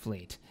dreadnought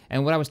fleet.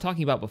 And what I was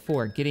talking about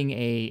before, getting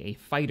a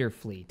fighter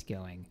fleet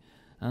going,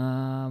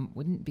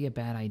 wouldn't be a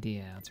bad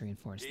idea. Let's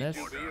reinforce this.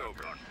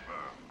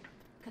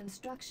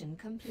 Construction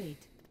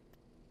complete.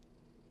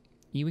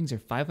 E-wings are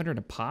 500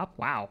 a pop.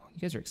 Wow,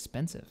 you guys are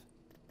expensive.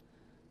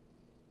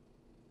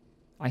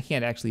 I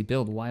can't actually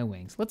build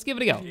Y-wings. Let's give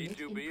it a go. Unit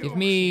in Give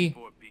me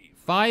production.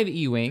 5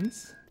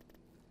 E-wings.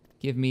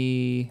 Give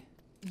me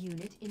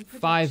Unit in 5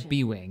 production.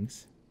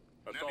 B-wings.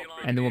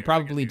 And then we'll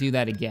probably do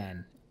that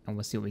again. And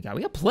we'll see what we got.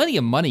 We got plenty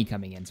of money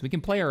coming in, so we can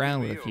play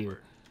around with a few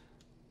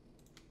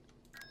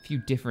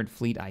different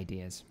fleet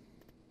ideas.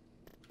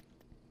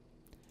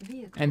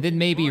 Vehicle And then in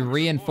maybe production.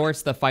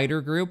 reinforce the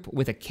fighter group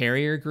with a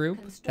carrier group.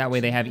 That way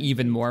they have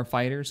even more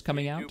fighters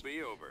coming out.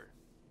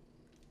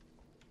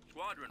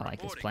 Squadron I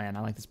like this reporting. plan. I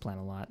like this plan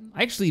a lot.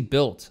 I actually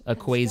built a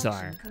Construction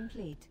Quasar.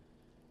 complete.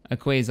 A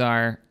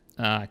Quasar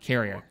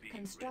carrier.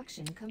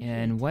 Construction complete.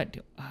 And what?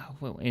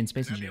 Well, in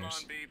Space Nebulon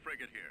Engineers. B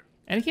frigate here.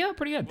 And it came out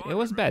pretty good. It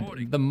wasn't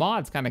bad. The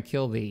mods kind of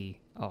kill the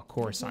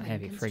Coruscant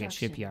heavy frigate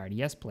Construction. shipyard.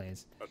 Yes,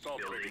 please.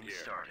 Assault frigate here.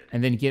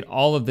 And then get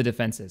all of the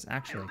defenses.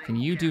 Actually, can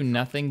you do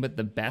nothing but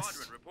the best?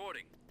 Squadron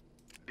reporting.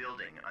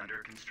 Building under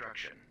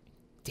construction.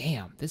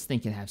 Damn, this thing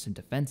can have some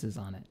defenses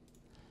on it.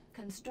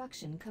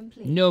 Construction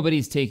complete.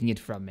 Nobody's taking it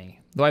from me.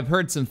 Though I've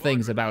heard some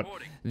things about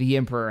the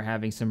Emperor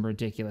having some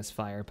ridiculous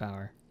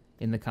firepower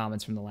in the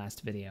comments from the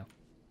last video.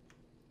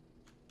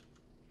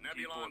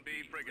 Nebulon B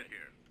frigate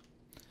here.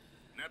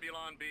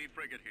 Nebulon B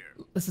frigate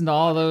here. Listen to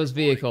all those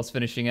vehicles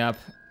finishing up.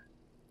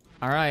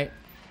 All right,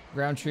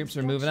 ground troops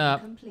are moving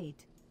up.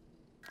 Complete.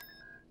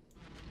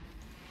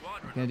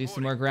 Squadron Gonna do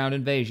some reporting. more ground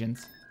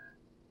invasions.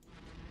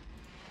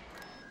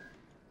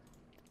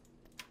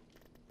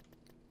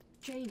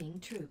 Training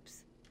troops.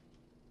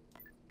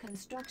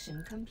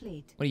 Construction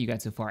complete. What do you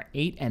got so far?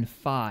 8 and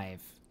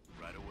 5.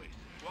 Right away,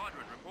 sir.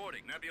 Squadron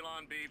reporting.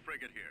 Nebulon B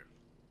frigate here.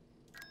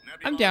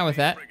 I'm Nebulon down with B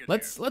that.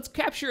 frigate Let's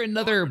capture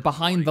another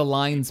behind the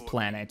lines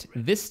planet.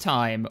 This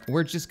time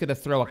we're just gonna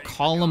throw a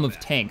column of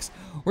tanks.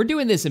 We're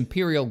doing this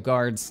Imperial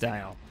Guard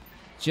style.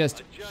 Just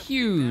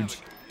huge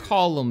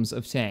columns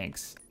of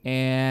tanks.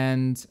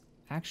 And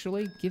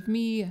actually, give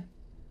me...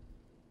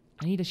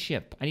 I need a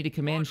ship. I need a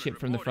command ship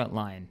from the front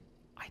line.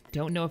 I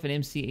don't know if an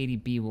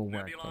MC-80B will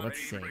work, but Nebulon let's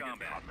B see. frigate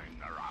here.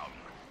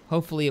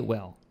 Hopefully it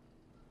will.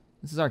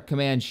 This is our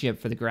command ship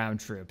for the ground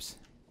troops.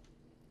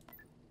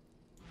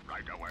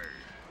 Right away.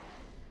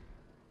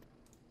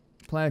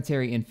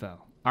 Planetary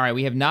info. All right,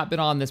 we have not been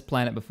on this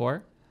planet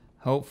before.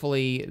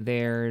 Hopefully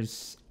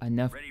there's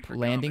enough Ready for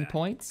landing combat.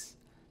 points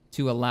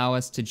to allow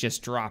us to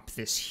just drop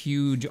this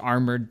huge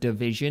armored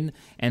division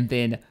and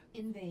then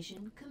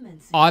Invasion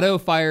commencing. auto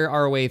fire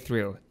our way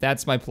through.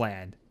 That's my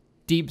plan.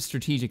 Deep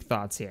strategic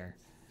thoughts here.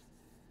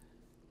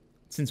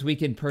 Since we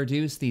can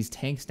produce these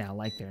tanks now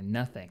like they're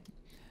nothing.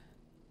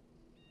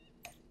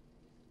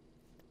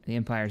 The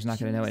Empire's not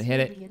going to know it hit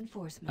it.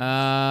 Reinforcements.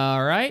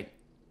 All right.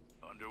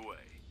 Underway.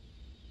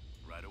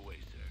 Right away,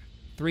 sir.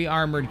 3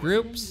 armored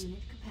groups Unit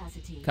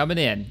capacity. coming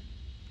in.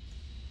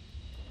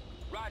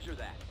 Roger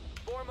that.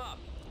 Form up.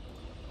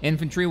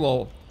 Infantry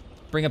will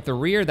bring up the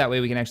rear. That way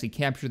we can actually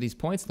capture these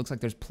points. Looks like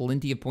there's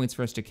plenty of points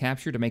for us to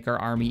capture to make our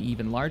army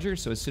even larger.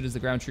 So as soon as the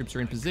ground troops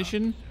are in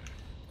position,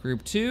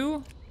 Group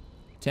 2,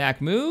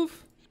 attack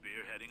move,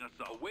 Spearheading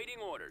assault. Awaiting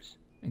orders.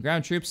 and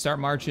ground troops start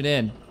marching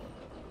in.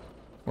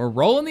 We're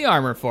rolling the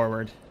armor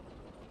forward.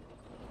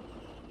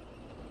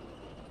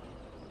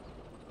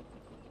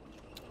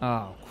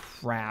 Oh,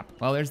 crap.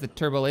 Well, there's the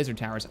turbo laser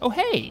towers. Oh,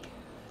 hey!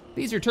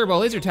 These are turbo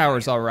laser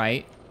towers, all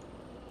right.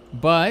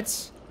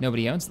 But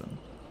nobody owns them.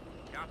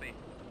 Copy.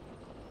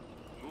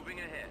 Moving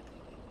ahead.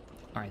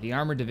 All right, the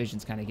armor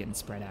division's kind of getting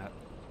spread out.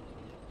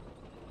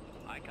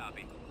 I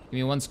copy. Give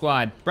me 1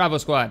 squad. Bravo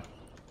squad.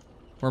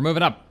 We're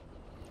moving up.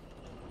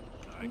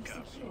 We've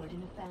secured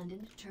an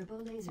abandoned turbo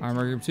laser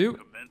Armor tower. group 2.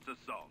 Commence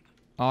assault.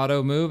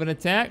 Auto move and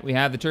attack. We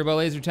have the turbo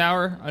laser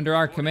tower under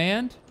our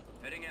command.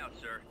 Heading out,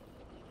 sir.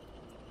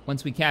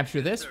 Once we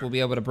capture this, we'll be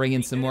able to bring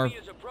in some more. Enemy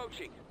is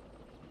approaching.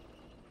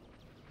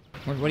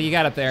 What do you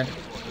got up there?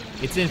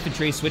 It's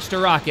infantry. Switch to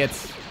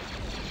rockets.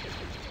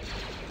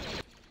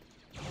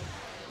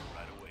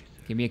 Right away,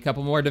 sir. Give me a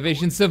couple more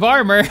divisions of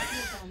armor.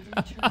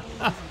 Abandoned turbo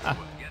laser tower.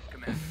 Yes,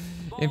 command.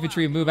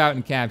 Infantry move out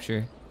and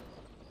capture.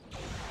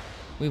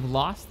 We've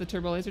lost the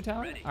turbo laser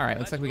tower? All right,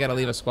 looks like we got to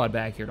leave a squad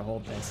back here to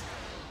hold this.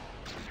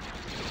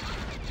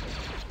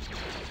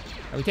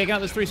 Are we taking out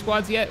those 3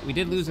 squads yet? We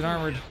did lose an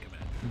armored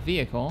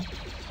vehicle.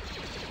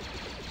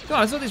 Come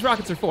on, that's what these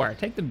rockets are for.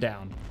 Take them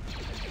down.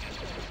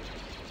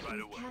 Right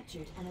We've away.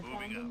 captured an Moving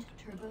abandoned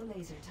turbo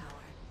laser tower.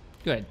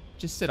 Good.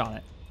 Just sit on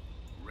it.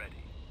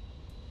 Ready.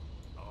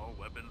 All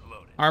weapons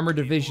loaded. Armor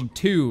Division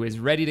 2 is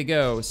ready to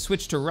go.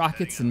 Switch to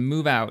rockets and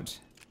move out.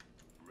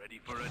 Ready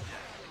for attack.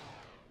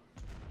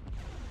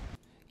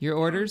 Your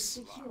orders?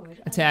 Secured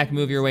a Attack,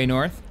 move your way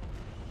north.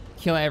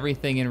 Kill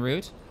everything en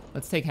route.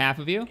 Let's take half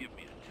of you. Give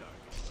me a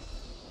target.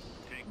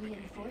 Tank brigade.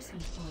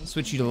 reinforcement point.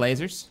 Switch you to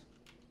lasers.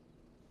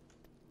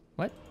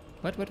 What?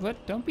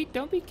 What? Don't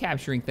be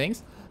capturing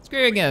things. Let's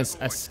bring a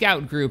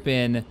scout group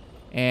in,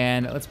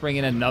 and let's bring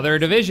in another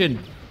division.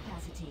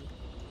 Capacity.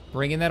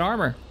 Bring in that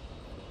armor.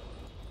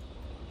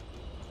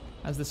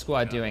 How's the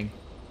squad doing?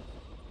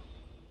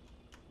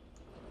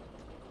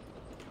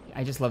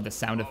 I just love the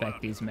sound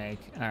effect these make.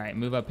 All right,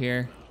 move up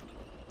here.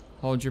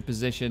 Hold your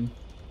position.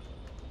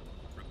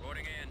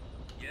 Reporting in.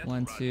 Yes,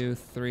 1, Roger. 2,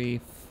 3,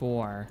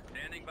 4.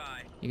 Standing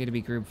by. You're gonna be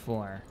group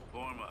 4.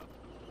 Form up.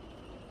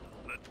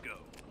 Let's go.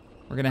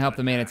 We're gonna help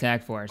the main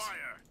attack force. Fire.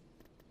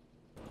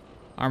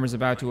 Armor's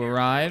about to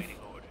arrive.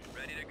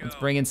 Ready to go. Let's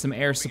bring in some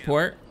air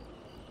support.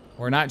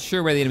 We're not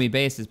sure where the enemy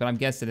base is, but I'm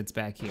guessing it's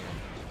back here.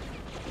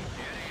 Getting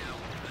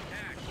out.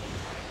 Attack.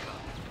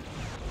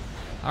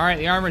 All right,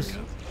 the armor's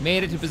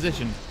made it to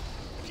position.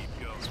 Keep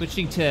going.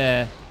 Switching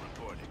to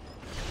Reporting.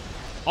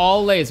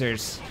 all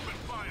lasers. Open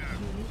fire.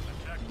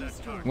 Attack that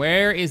Destroyed.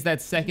 Where is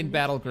that second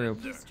battle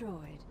group? Destroyed.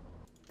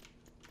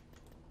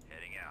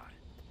 Heading out.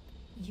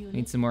 Unit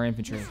Need some more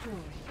infantry. destroyed.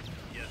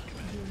 Yes,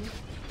 Commander. Unit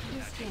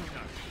destroyed.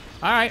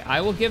 All right, I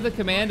will give the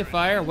command to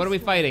fire. What are we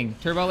fighting?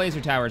 Turbo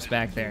laser towers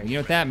back there. You know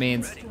what that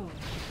means? Destroyed.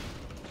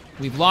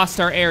 We've lost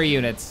our air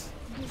units.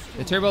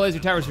 The turbo laser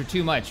towers were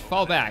too much.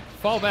 Fall back.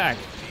 Fall back.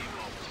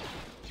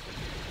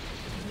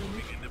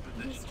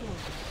 Destroyed.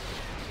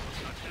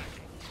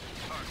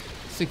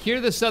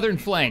 Secure the southern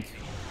flank.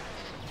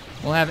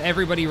 We'll have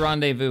everybody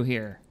rendezvous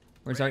here.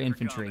 Where's our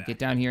infantry? Get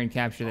down here and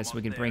capture this so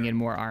we can bring in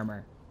more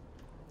armor.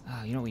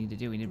 Oh, you know what we need to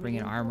do? We need to bring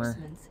in armor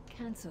Reinforcements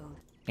cancelled.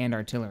 and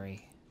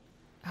artillery.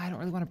 I don't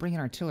really want to bring in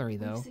artillery,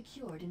 We've though.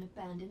 secured an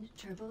abandoned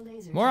turbo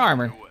laser. More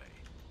armor. Away.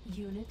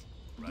 Unit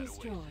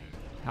destroyed.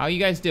 How you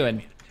guys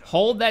doing?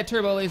 Hold that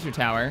turbo laser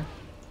tower.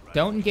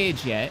 Don't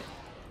engage yet.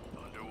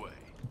 Underway.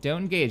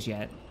 Don't engage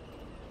yet.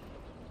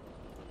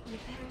 Repair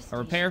A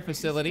repair station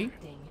facility.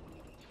 constructing.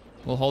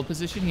 We'll hold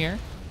position here,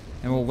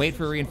 and we'll wait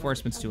for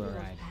reinforcements to arrive.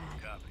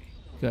 Pad. Copy.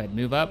 Good.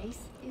 Move up. Base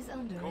is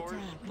under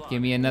attack.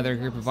 Give me another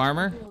group of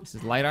armor. This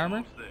is light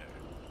armor. There.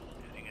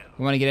 Heading out.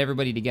 We want to get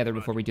everybody together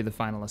before we do the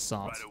final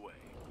assault. Right away.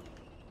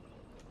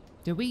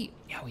 Did we?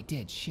 Yeah, we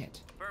did.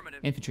 Shit. Affirmative.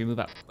 Infantry, move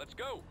up. Let's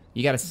go.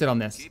 You gotta sit on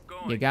this. Keep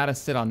going. You gotta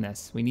sit on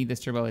this. We need this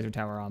turbo laser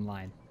tower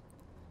online.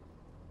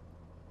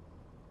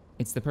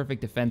 It's the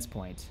perfect defense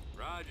point.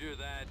 Roger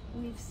that.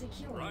 We've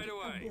secured Right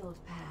away. a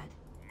build pad.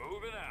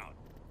 Moving out.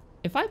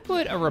 If I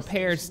put a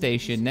repair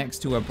station next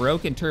to a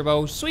broken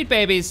turbo, sweet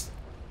babies.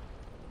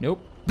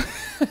 Nope.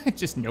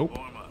 Just nope.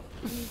 Form up.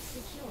 We've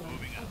secured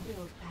a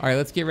build pad. All right,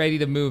 let's get ready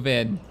to move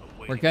in.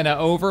 We're gonna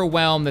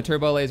overwhelm the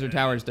turbo laser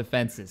tower's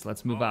defenses.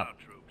 Let's move All up. out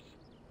troops.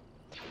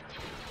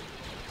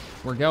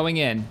 We're going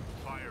in.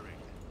 Firing.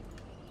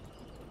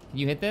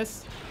 You hit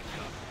this?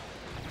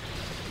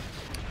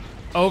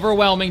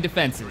 Overwhelming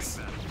defenses.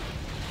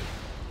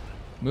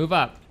 Move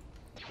up.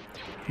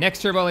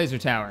 Next turbo laser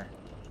tower.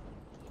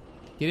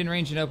 Get in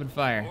range and open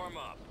fire. Form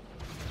up.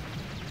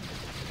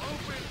 Open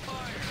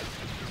fire.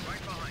 You're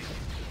right behind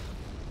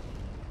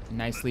you.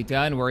 Nicely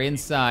done. We're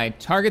inside.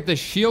 Target the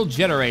shield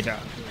generator.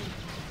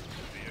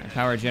 Our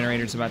power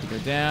generator's about to go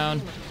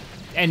down.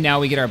 And now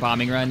we get our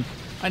bombing run.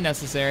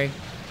 Unnecessary.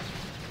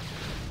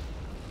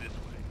 This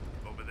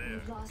way. Over there.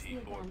 We've lost the T4P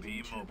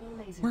abandoned turbo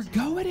mobile. laser We're tower.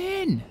 going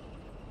in.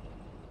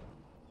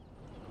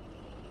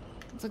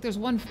 Looks like there's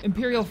one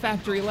Imperial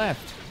factory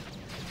left.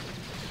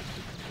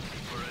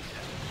 For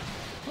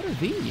attack. What are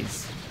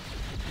these?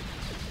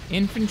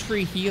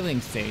 Infantry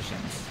healing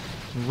stations.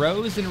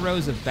 Rows and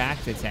rows of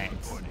Bacta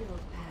tanks. Build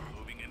pad.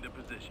 Moving into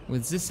position.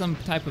 Was this some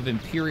type of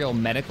Imperial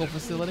medical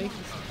facility?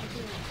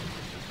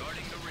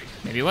 Starting the ring.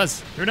 Maybe it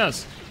was. Who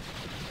knows?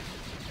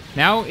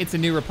 Now it's a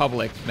New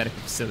Republic medical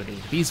facility.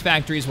 These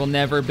factories will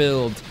never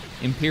build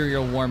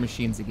Imperial war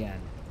machines again.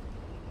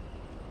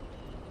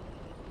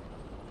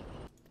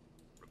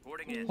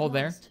 Reporting in. Hold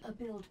there. Lost a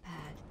build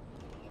pad.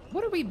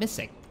 What are we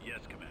missing? Yes,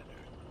 Commander.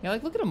 Yeah,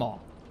 like, look at them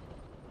all.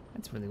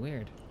 That's really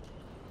weird.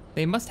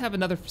 They must have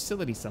another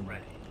facility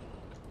somewhere.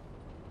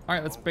 All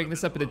right, let's break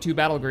this up into 2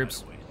 battle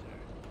groups. Right away,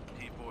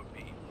 sir.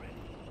 T4P ready.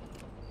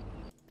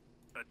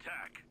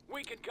 Attack.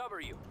 We can cover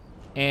you.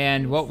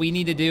 And what we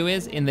need to do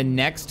is, in the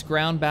next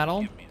ground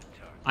battle, Give me the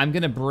target. I'm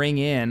gonna bring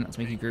in, let's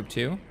make you group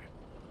 2.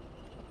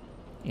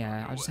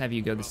 Yeah, I'll just have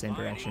you go the same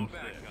direction.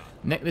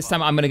 This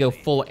time I'm gonna go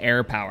full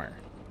air power.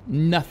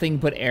 Nothing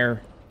but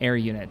air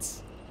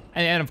units.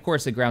 And of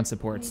course a ground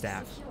support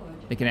staff.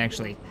 They can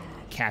actually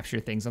capture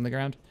things on the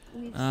ground.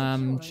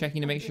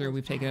 Checking to make sure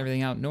we've taken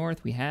everything out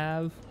north. We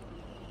have.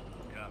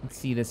 Let's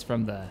see this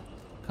from the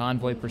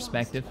convoy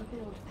perspective. A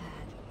build pad.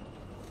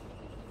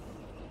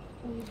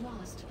 We've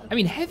lost a I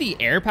mean, heavy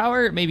air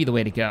power may be the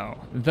way to go.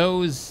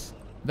 Those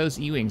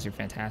E-wings are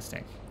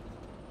fantastic.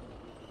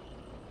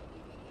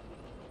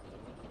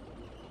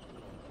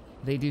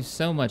 They do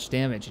so much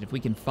damage, and if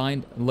we can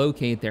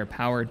locate their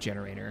power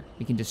generator,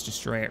 we can just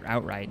destroy it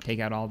outright,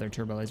 take out all their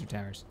turbo laser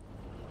towers.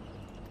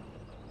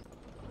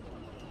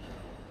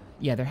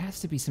 Yeah, there has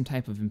to be some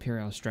type of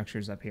Imperial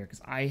structures up here,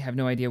 because I have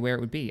no idea where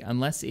it would be,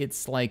 unless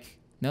it's like,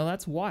 no,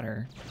 that's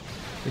water.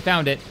 We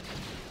found it.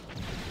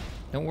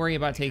 Don't worry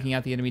about taking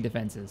out the enemy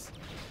defenses.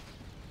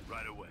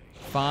 Right away.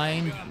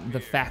 find the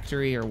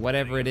factory or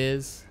whatever it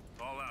is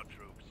Fall out,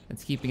 troops.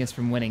 that's keeping us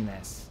from winning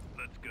this.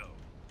 Let's go.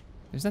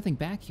 There's nothing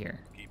back here.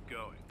 Keep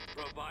going.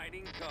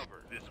 Providing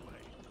cover. This way.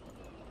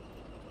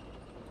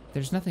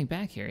 There's nothing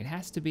back here. It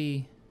has to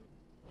be...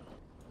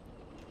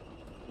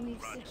 We've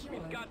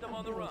secured Got them a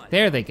on the building. run.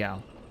 There they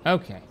go.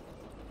 Okay.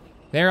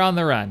 They're on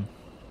the run.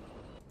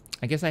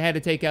 I guess I had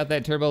to take out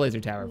that turbo laser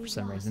tower for We've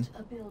some lost reason.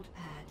 a build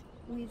pad.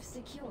 We've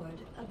secured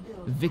a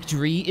build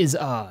Victory is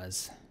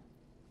ours.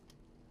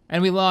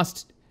 And we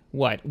lost,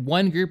 what,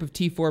 one group of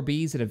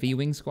T-4Bs and a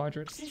V-Wing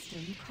squadron? pad.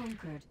 System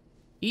conquered.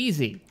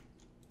 Easy.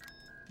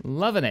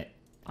 Loving it.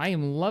 I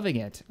am loving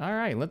it. All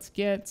right, let's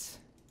get...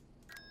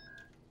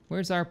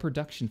 Where's our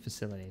production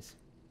facilities?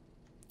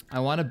 I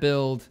want to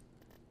build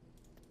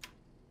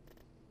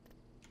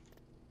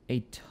a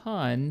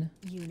ton...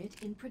 Unit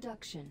in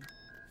production.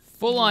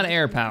 Full-on Unit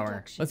air in power.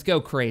 production. Let's go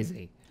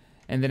crazy.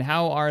 And then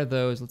how are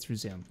those... Let's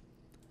resume.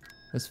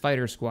 This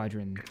fighter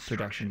squadron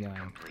production Construction going.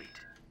 complete.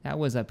 That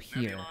was up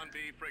here. Nebulon B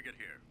frigate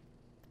here.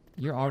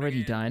 You're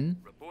already done?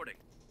 Reporting.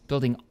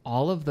 Building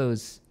all of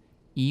those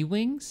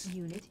E-Wings?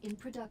 Unit in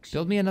production.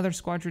 Build me another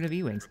squadron of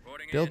E-Wings.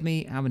 Reporting Build in.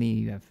 me... How many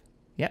do you have?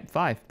 Yep,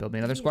 5. Build me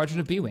another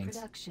squadron of Vehicle in B-Wings.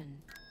 production.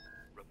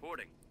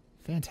 Reporting.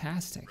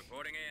 Fantastic.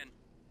 Reporting in.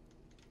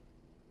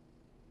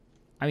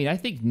 I mean, I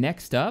think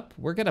next up,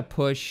 we're going to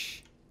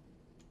push...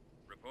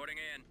 Reporting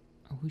in.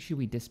 Oh, who should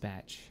we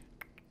dispatch?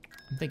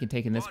 I'm thinking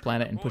taking this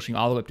planet and pushing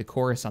all the way up to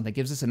Coruscant. That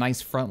gives us a nice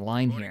front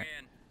line Reporting here.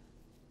 in.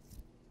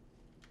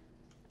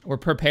 We're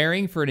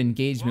preparing for an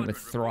engagement with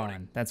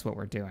Thrawn. That's what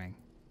we're doing.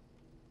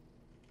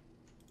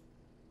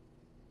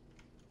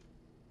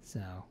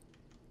 So,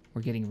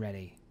 we're getting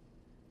ready.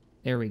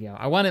 There we go.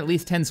 I want at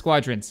least 10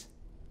 squadrons.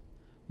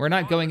 We're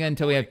not going in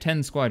until we have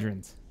 10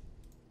 squadrons.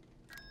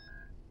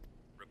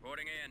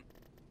 Reporting in.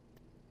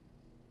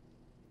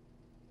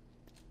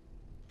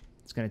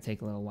 It's going to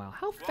take a little while.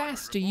 How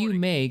fast do you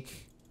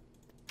make...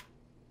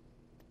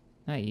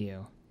 Not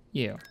you.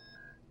 You.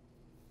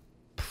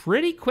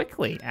 Pretty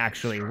quickly,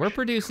 actually. We're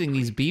producing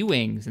these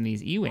B-Wings and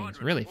these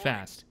E-Wings really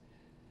fast.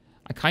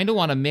 I kind of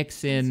want to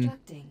mix in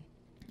Constructing.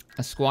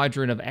 a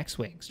squadron of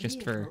X-Wings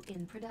just for Vehicle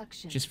in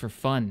production.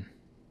 fun.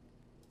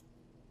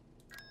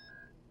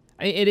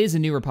 It is a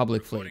New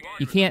Republic fleet.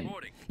 You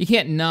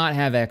can't not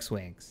have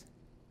X-Wings.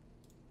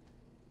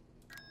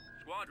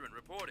 Squadron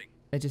reporting.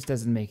 That just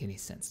doesn't make any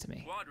sense to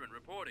me. Squadron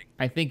reporting.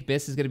 I think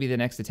BIS is going to be the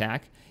next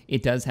attack.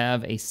 It does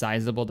have a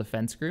sizable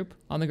defense group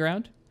on the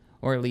ground,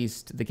 or at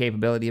least the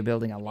capability of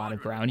building a lot of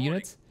ground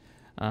units,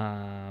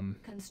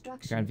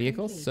 Construction ground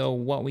vehicles. complete. So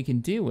what we can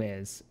do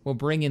is we'll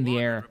bring in the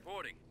air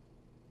Reporting.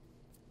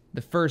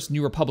 the first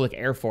New Republic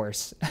Air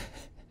Force.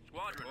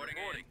 Squadron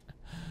reporting.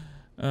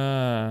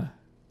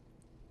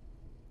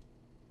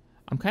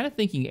 I'm kind of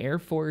thinking Air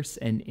Force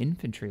and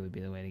infantry would be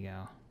the way to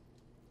go.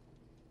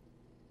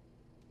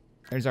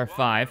 There's our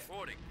 5.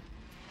 Reporting.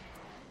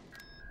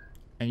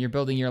 And you're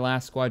building your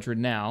last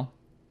squadron now.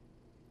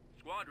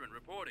 Squadron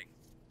reporting.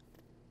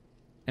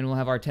 And we'll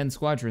have our 10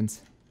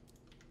 squadrons.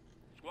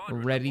 We're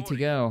Squadron ready to reporting.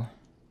 go.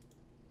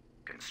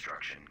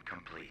 Construction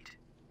complete.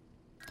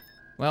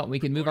 Well, we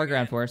can move our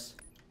ground force.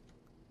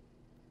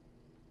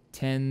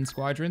 10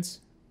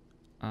 squadrons.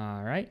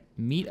 All right.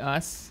 Meet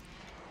us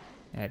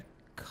at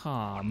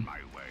Com.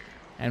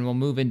 And we'll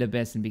move into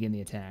BIS and begin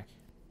the attack.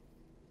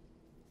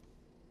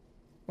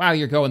 Wow,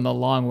 you're going the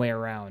long way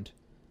around.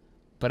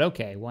 But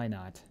okay, why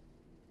not?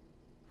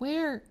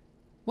 Where?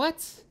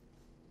 What?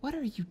 What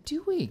are you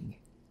doing?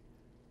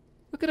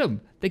 Look at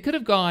them. They could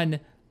have gone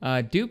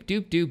dupe,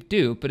 dupe, dupe,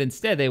 dupe, but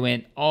instead they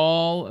went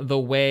all the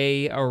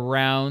way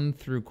around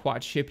through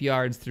Quat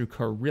Shipyards, through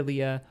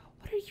Corellia.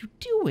 What are you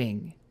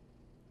doing?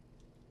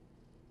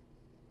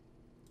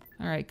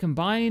 All right,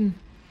 combine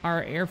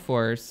our Air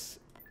Force.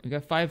 We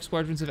got 5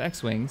 squadrons of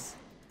X-Wings.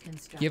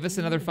 Give us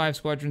another 5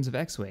 squadrons of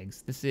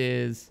X-Wings. This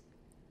is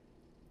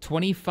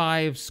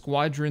 25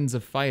 squadrons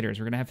of fighters.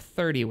 We're going to have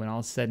 30 when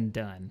all's said and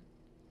done.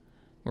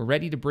 We're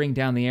ready to bring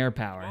down the air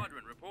power.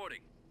 Squadron reporting.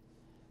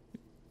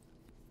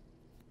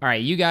 All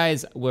right, you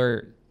guys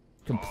were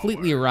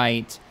completely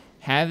right.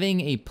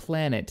 Having a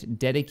planet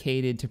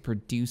dedicated to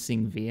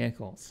producing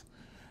vehicles,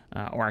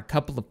 or a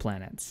couple of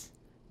planets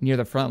near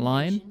the front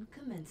line. Mission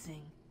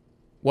commencing.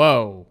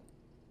 Whoa.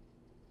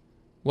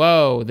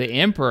 Whoa, the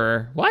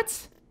Emperor.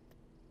 What?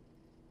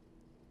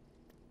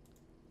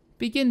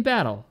 Begin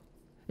battle.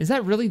 Is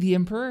that really the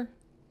Emperor?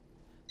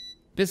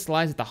 BIS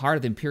lies at the heart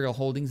of the Imperial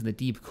holdings in the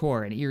deep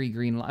core, an eerie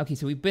green light. Okay,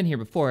 so we've been here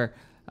before.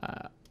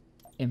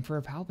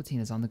 Emperor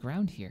Palpatine is on the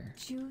ground here.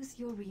 Choose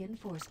your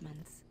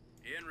reinforcements.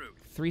 En route.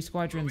 3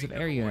 squadrons of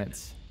air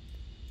units.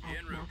 At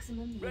En route.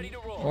 maximum Ready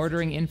unit to roll.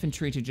 Ordering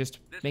infantry to just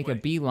This make way. a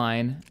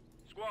beeline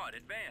Squad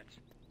advance.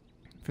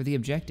 for the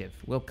objective.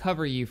 We'll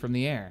cover you from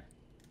the air.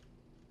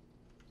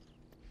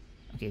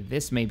 Okay,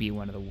 this may be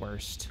one of the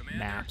worst Commander.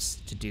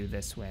 maps to do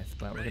this with,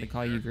 but we're going to Ready,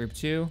 call you sir. Group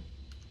 2.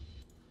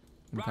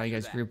 We'll call you Roger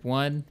guys that. Group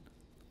 1.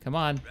 Come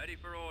on. Ready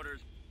for orders.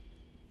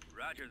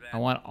 Roger that. I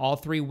want all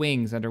 3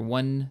 wings under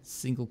one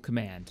single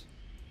command.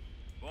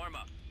 Form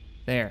up.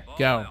 There, All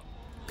go. out.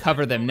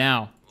 Cover them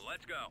now.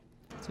 Let's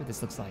go. Let's see what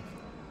this looks like.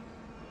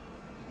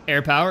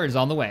 Air power is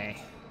on the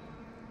way.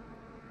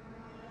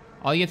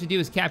 All you have to do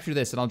is capture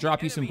this, and I'll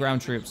drop you some ground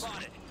troops.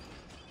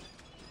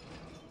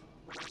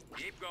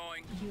 Keep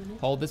going. Unit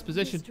Hold this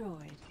position.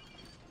 destroyed.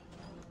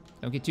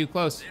 Don't get too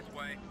close. This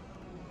way.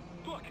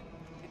 Look,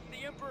 it's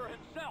the Emperor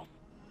himself.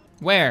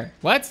 Where?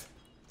 What?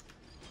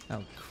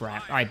 Oh,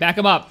 crap. All right, back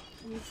him up.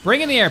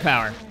 Bring in the air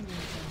power.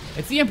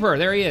 It's the Emperor.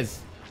 There he is.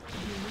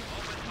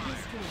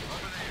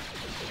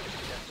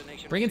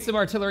 Bring in some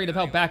artillery to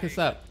help back us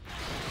up.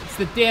 It's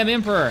the damn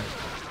Emperor.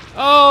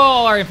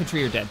 Oh, our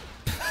infantry are dead.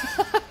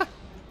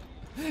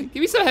 Give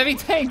me some heavy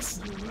tanks.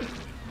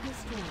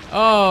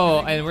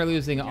 Oh, and we're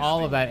losing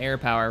all of that air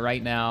power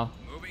right now.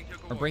 Moving to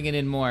We're bringing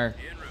in more.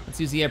 Let's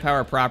use the air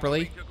power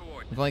properly.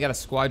 We've only got a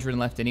squadron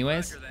left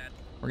anyways.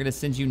 We're gonna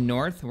send you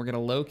north. We're gonna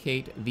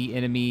locate the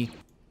enemy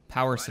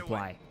power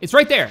supply. It's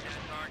right there.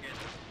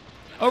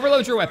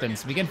 Overload your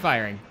weapons. Begin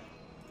firing.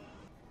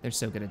 They're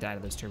so gonna die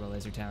to those turbo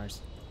laser towers.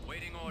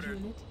 Waiting orders.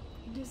 Unit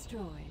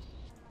destroyed.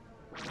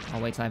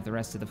 I'll wait till I have the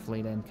rest of the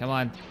fleet in. Come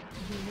on.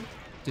 Unit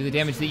Do the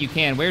damage that you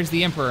can. Where's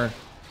the Emperor?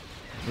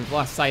 We've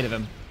lost sight of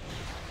him.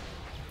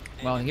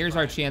 Well, here's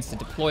our chance to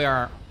deploy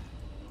our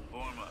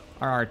Form up.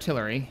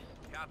 artillery.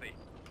 Copy.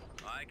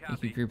 I Thank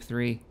copy. you, Group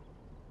 3.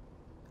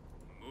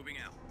 Moving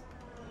out.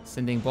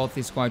 Sending both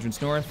these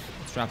squadrons north.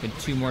 Let's drop in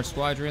 2 more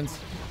squadrons.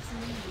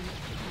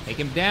 Take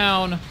him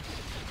down.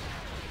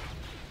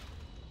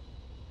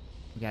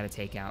 We gotta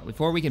take out.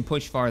 Before we can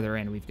push farther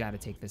in, we've gotta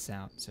take this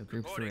out. So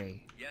Group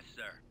 3. Yes,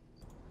 sir.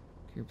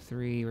 Group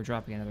 3, we're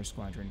dropping another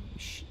squadron. We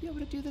should be able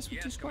to do this with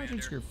Yes, 2 squadrons.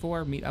 Commander. Group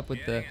 4, meet up with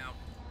Getting out.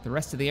 the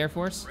rest of the Air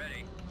Force.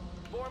 Ready.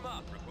 Form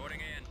up. Reporting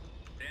in.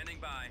 Standing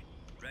by.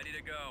 Ready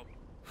to go.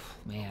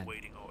 Man,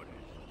 Waiting orders.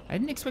 I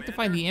didn't expect to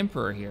find the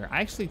Emperor here.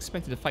 I actually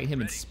expected to fight him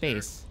in Ready, sir.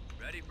 space.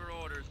 Ready for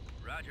orders.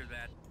 Roger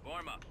that.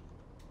 Form up.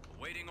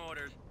 Awaiting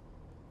orders.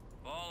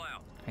 Fall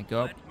out. Alright,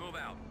 go up. Let's move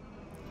out.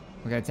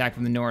 We're gonna attack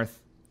from the north.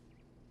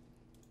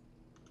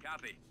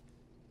 Copy.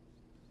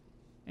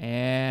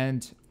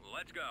 And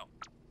Let's go.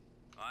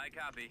 I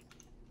copy.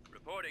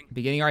 Reporting.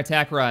 beginning our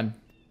attack run.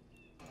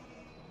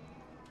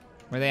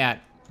 Where they at?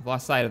 I've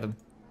lost sight of them.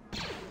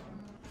 Yes,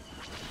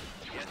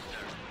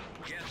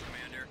 sir. Yes,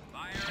 Commander.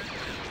 Fire and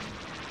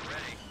send.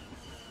 Ready.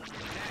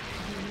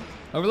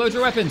 Overload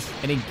your weapons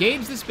and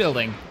engage this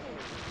building.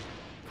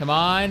 Come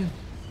on.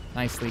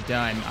 Nicely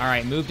done. All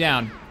right, move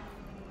down.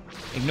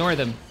 Ignore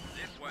them.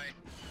 This way.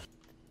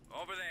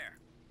 Over there.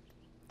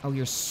 Oh,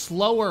 you're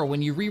slower.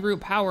 When you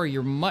reroute power,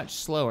 you're much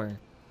slower.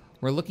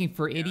 We're looking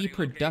for any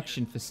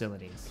production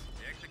facilities.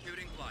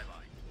 Executing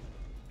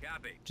flyby.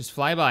 Copy. Just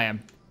fly by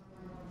them.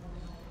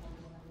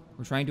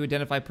 We're trying to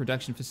identify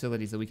production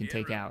facilities that we can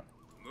take out.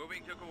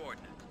 Moving to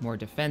coordinates. More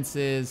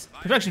defenses.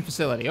 Production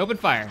facility. Open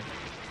fire.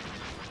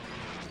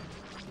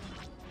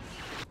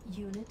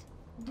 unit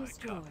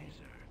destroyed. Copy,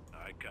 sir.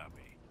 I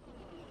copy.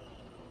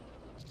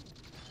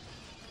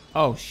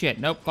 Oh, shit.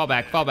 Nope. Fall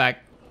back. Fall back.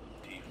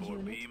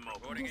 T4B mobile.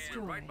 Reporting in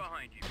Destroyed. right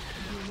behind you.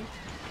 Unit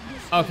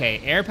destroyed. Okay,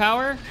 air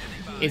power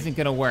isn't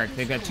gonna work.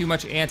 They've got too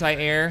much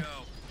anti-air Go.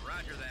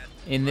 Roger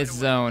that. in this Right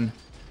away. zone.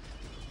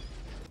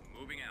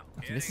 Moving out.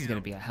 Okay, this is Heading gonna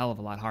out. be a hell of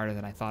a lot harder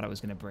than I thought it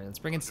was gonna be. Let's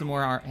bring in some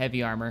more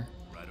heavy armor.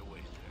 Right away,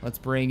 sir. Let's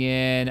bring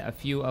in a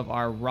few of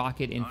our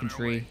rocket On our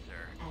infantry. way,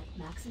 sir. At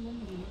maximum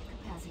unit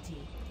capacity.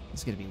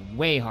 It's gonna be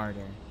way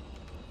harder.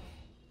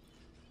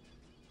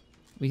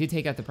 We did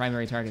take out the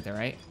primary target though,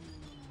 right?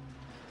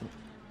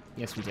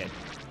 Yes, we did.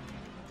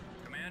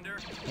 Commander.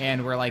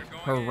 And we're like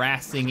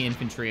harassing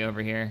infantry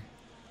over here.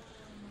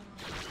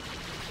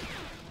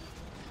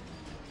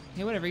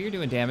 Hey, whatever, you're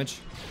doing damage.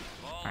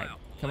 Fall All right, out.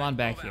 come on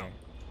back Move here. out.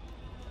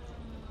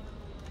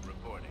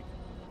 Reporting.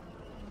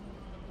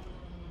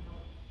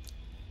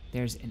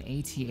 There's an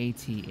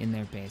AT-AT in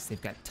their base.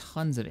 They've got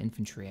tons of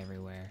infantry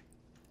everywhere.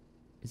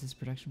 Is this a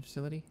production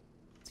facility?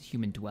 It's a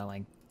human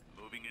dwelling.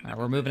 Moving in. All right,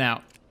 we're moving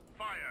out.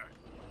 Fire.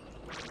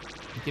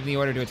 Give the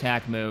order to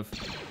attack, move.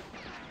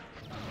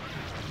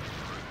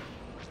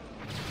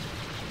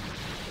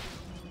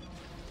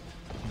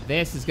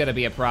 This is gonna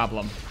be a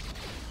problem.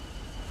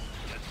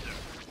 Yes, sir.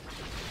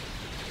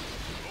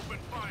 Open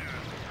fire.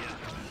 Yes,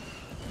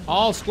 sir.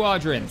 All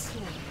squadrons,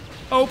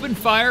 open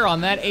fire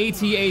on that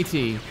AT-AT.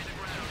 You'll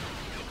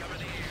cover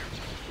the air.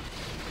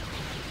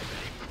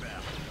 Ready for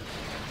battle.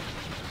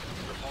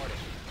 Reporting.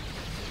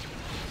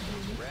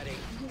 Ready.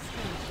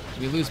 Destroyed.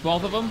 We lose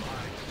both of them.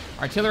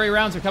 Artillery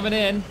rounds are coming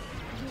in.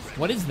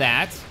 What is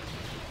that?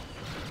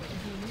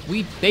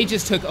 They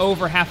just took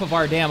over half of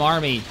our damn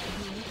army.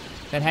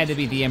 That had to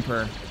be the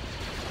Emperor.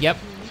 Yep,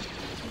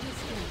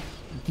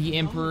 the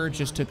Emperor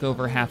just took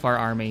over half our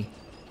army.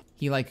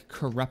 He like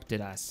corrupted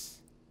us.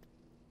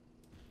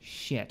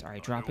 Shit. All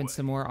right, drop in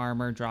some more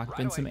armor, drop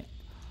in some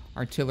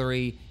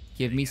artillery,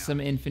 give me some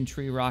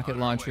infantry rocket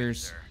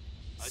launchers,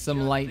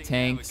 some light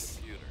tanks.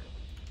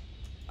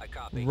 I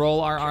copy. Roll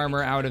our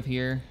armor out of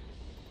here.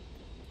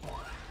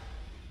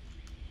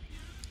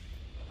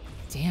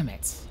 Damn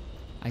it.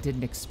 I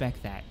didn't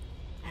expect that.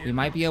 We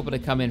might be able to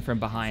come in from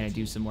behind and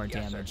do some more Yes, sir.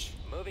 damage.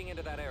 Moving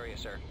into that area,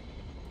 sir.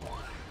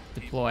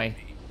 Deploy.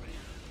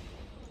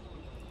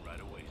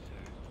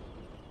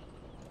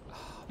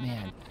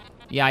 Man.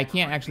 Yeah, I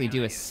can't actually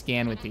do a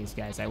scan with these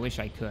guys. I wish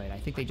I could. I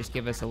think they just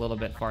give us a little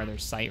bit farther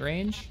sight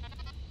range.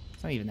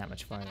 It's not even that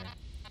much farther.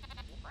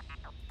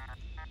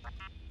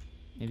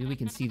 Maybe we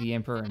can see the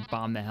Emperor and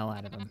bomb the hell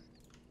out of him.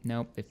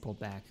 Nope, they've pulled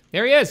back.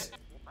 There he is!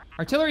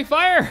 Artillery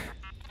fire!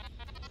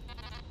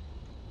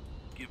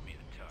 Give me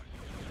the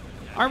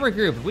target. Armor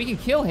group, if we can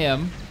kill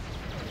him,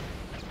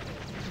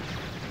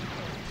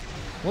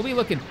 we'll be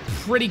looking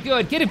pretty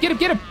good. Get him, get him,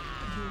 get him!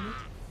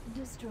 Unit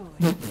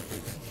destroyed.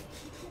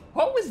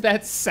 What was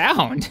that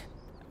sound?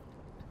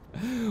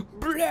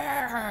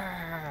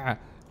 Blah!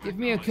 Give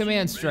me a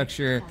command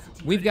structure.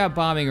 We've got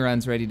bombing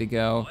runs ready to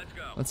go.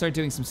 Let's start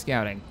doing some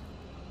scouting.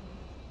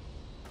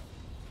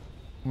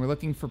 We're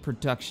looking for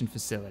production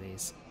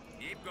facilities.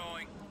 Keep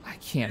going. I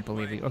can't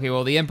believe it. Okay,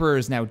 well, the Emperor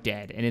is now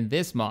dead, and in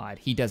this mod,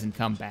 he doesn't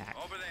come back.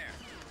 Over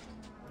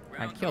there.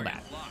 Alright, kill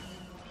that.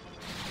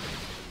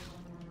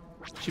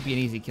 Should be an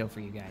easy kill for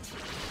you guys.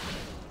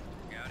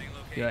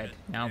 Good.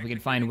 Now if we can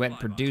find what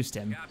produced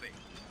him,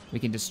 we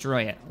can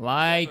destroy it.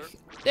 Like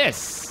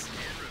this.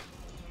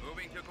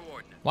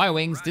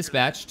 Y-Wings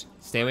dispatched.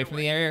 Stay away from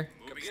the air.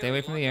 Stay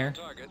away from the air.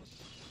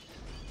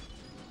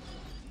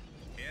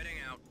 Heading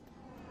out.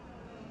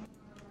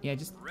 Yeah,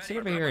 just sit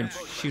over here and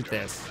shoot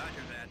this. Roger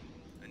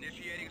that.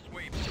 Initiating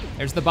sweep.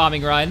 There's the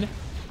bombing run.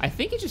 I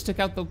think it just took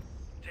out the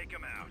Take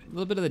him out.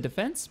 little bit of the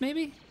defense,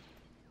 maybe?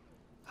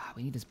 Ah,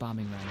 we need this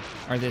bombing run.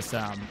 Or this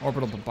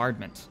orbital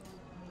bombardment.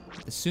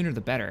 The sooner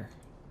the better.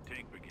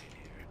 Tank brigade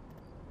here.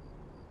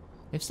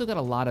 They've still got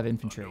a lot of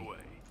infantry Away.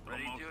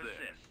 Ready Almost to there.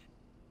 assist.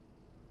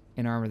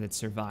 in armor that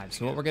survived.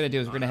 So what we're gonna do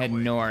is we're gonna head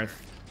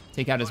north.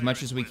 Take out as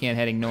much as we can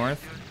heading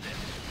north.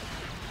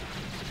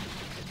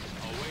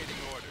 Awaiting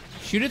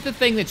orders. Shoot at the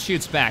thing that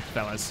shoots back,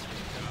 fellas.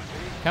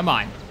 Come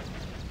on.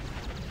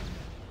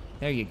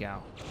 There you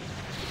go.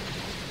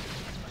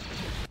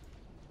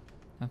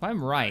 Now, if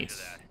I'm right...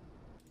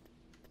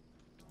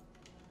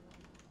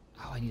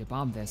 Oh, I need to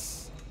bomb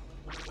this.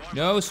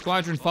 No,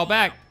 squadron, fall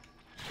back.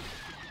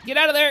 Get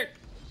out of there!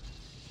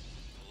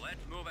 Let's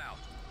move out.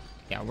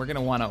 Yeah, we're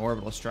gonna want to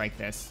orbital strike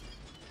this.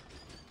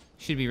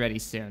 Should be ready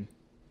soon.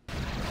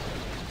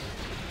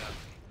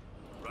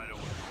 Right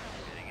away.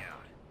 Heading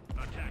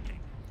out. Attacking.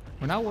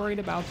 We're not worried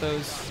about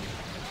those.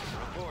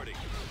 Reporting.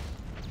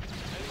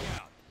 Heading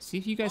out. See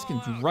if you guys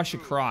can rush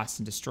across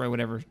and destroy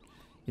whatever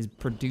is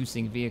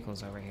producing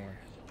vehicles over here.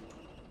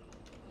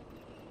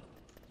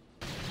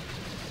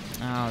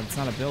 Oh, it's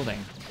not a building.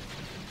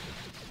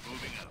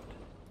 Moving out.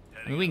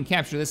 I mean, we can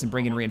capture this and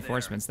bring in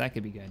reinforcements. That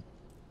could be good.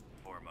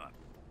 Form up.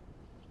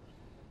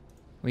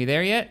 We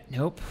there yet?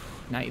 Nope.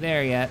 Not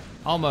there yet.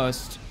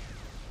 Almost.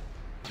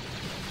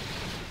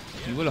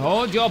 You will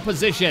hold your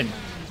position.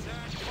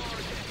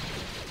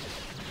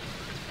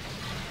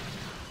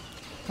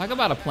 Talk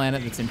about a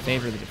planet that's in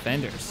favor of the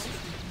defenders.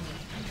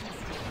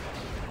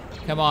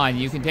 Come on,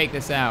 you can take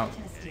this out.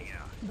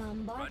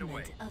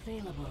 Bombardment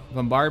available.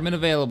 Bombardment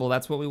available.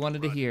 That's what we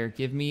wanted to hear.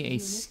 Give me a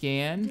Unit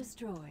scan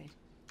destroyed.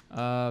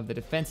 of the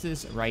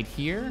defenses right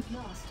here.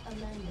 Lost a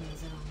landing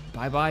zone.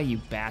 Bye-bye, you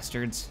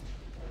bastards.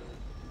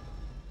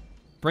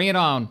 Bring it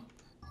on.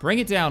 Bring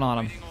it down on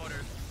them. Waiting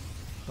orders.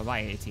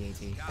 Bye-bye,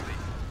 AT-AT. Copy.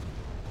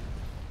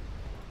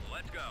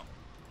 Let's go.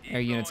 Keep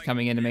Air units going.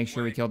 coming in to make This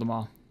sure we way. killed them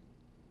all.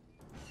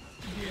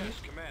 Yes,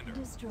 Commander.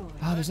 Destroyed.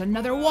 Oh, there's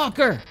another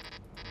walker!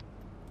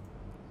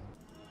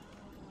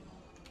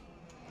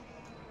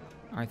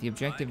 Alright, the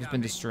objective has been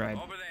Copy. destroyed.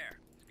 Over there.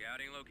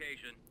 Scouting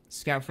location.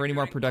 Scout for any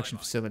more production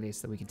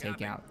facilities that we can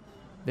take out.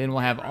 Then we'll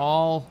have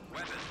all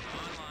Weapons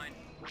online.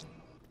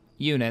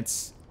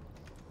 units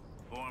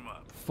Form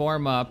up.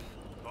 form up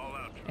All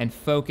out. and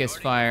focus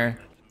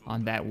fire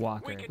on that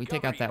walker. If we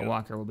take out that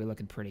walker, we'll be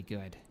looking pretty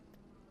good.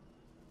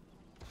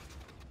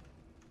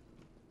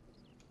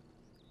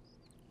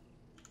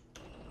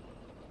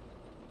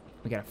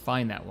 We gotta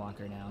find that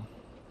walker now.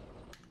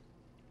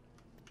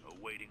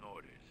 Awaiting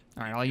orders.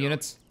 Alright, all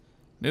units,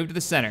 move to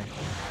the center.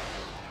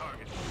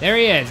 Target. There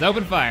he is,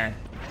 open fire.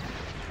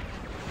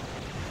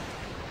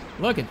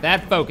 Look at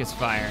that focus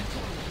fire.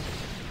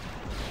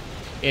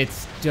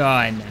 It's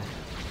done.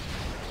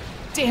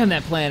 Damn,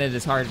 that planet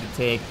is hard to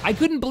take. I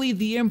couldn't believe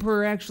the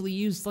Emperor actually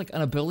used like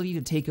an ability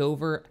to take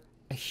over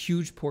a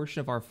huge portion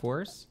of our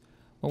force.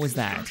 What was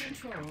that?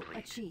 Control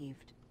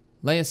achieved.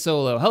 Leia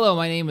Solo. Hello,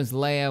 my name is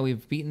Leia.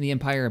 We've beaten the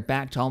Empire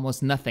back to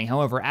almost nothing.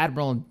 However,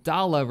 Admiral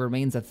Dala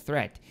remains a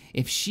threat.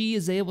 If she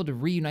is able to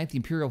reunite the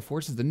Imperial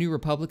forces, the New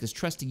Republic is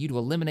trusting you to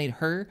eliminate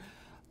her.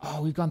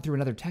 Oh, we've gone through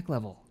another tech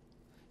level.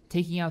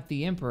 Taking out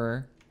the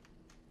Emperor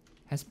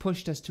has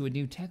pushed us to a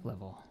new tech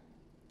level.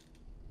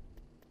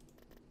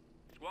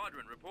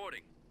 Squadron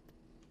reporting.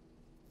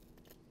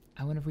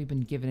 I wonder if we've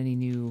been given any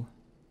new...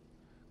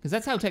 Because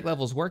that's how tech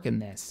levels work in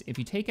this. If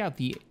you take out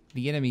the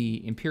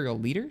enemy Imperial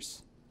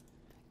leaders,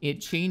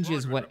 it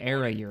changes what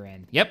era you're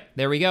in. Yep,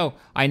 there we go.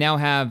 I now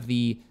have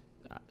the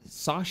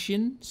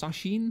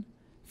Sashin,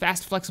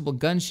 fast flexible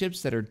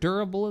gunships that are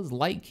durable as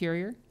light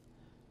carrier.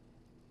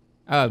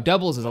 Oh,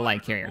 doubles as a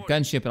light carrier.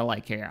 Gunship and a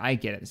light carrier. I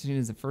get it. This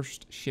is the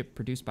first ship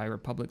produced by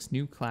Republic's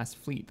new class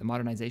fleet, the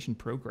modernization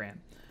program.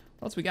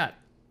 What else we got?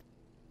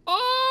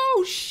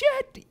 Oh,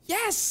 shit.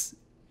 Yes.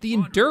 The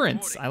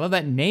Endurance. I love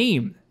that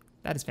name.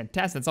 That is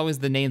fantastic. That's always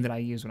the name that I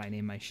use when I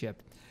name my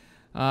ship.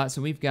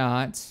 So we've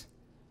got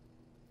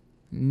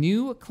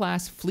new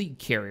class fleet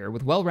carrier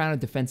with well-rounded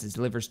defenses.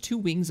 Delivers 2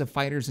 wings of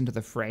fighters into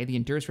the fray. The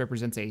Endurance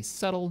represents a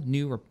suitable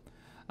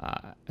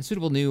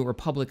new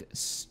Republic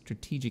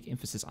strategic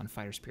emphasis on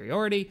fighter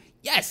superiority.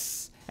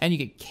 Yes! And you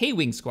get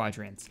K-Wing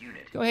squadrons.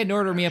 Go ahead and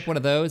order me up one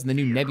of those and the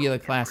new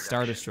Nebula-class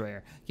Star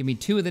Destroyer. Give me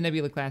 2 of the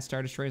Nebula-class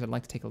Star Destroyers. I'd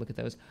like to take a look at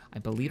those. I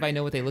believe I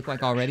know what they look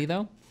like already,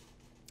 though.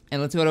 And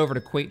let's go over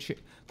to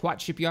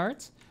Quat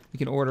Shipyards. We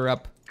can order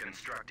up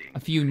a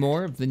few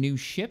more of the new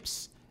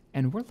ships.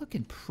 And we're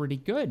looking pretty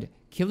good.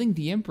 Killing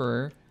the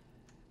Emperor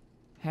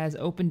has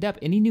opened up.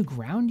 Any new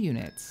ground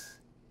units?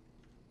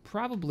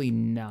 Probably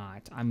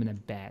not, I'm gonna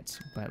bet.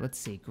 But let's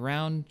see,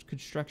 ground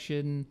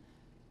construction.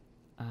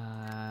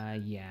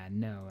 Yeah,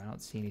 no, I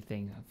don't see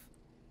anything of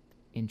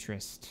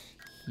interest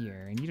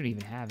here. And you don't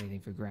even have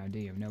anything for ground, do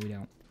you? No, we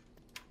don't.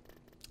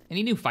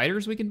 Any new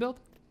fighters we can build?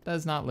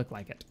 Does not look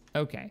like it.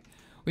 Okay.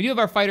 We do have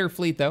our fighter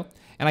fleet, though,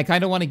 and I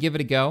kind of want to give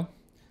it a go.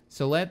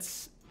 So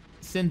let's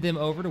send them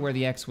over to where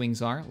the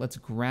X-Wings are. Let's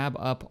grab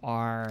up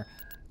our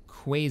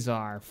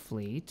Quasar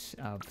fleet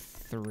of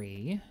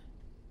 3.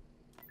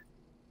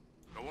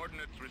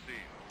 Coordinates received.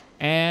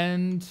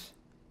 And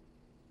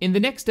in the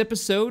next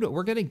episode,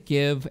 we're going to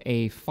give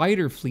a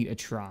fighter fleet a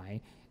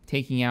try,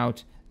 taking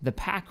out the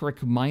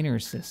Packrick miner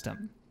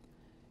system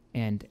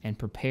and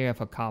prepare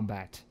for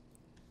combat.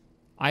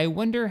 I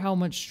wonder how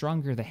much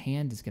stronger the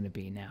Hand is going to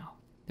be now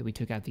that we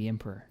took out the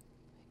Emperor.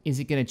 Is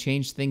it going to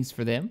change things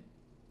for them?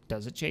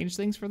 Does it change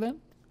things for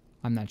them?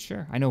 I'm not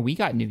sure. I know we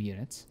got new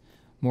units,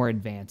 more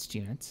advanced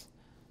units.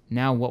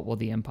 Now what will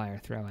the Empire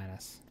throw at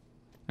us?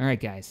 All right,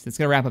 guys, that's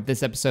going to wrap up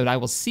this episode. I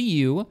will see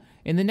you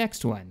in the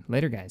next one.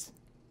 Later, guys.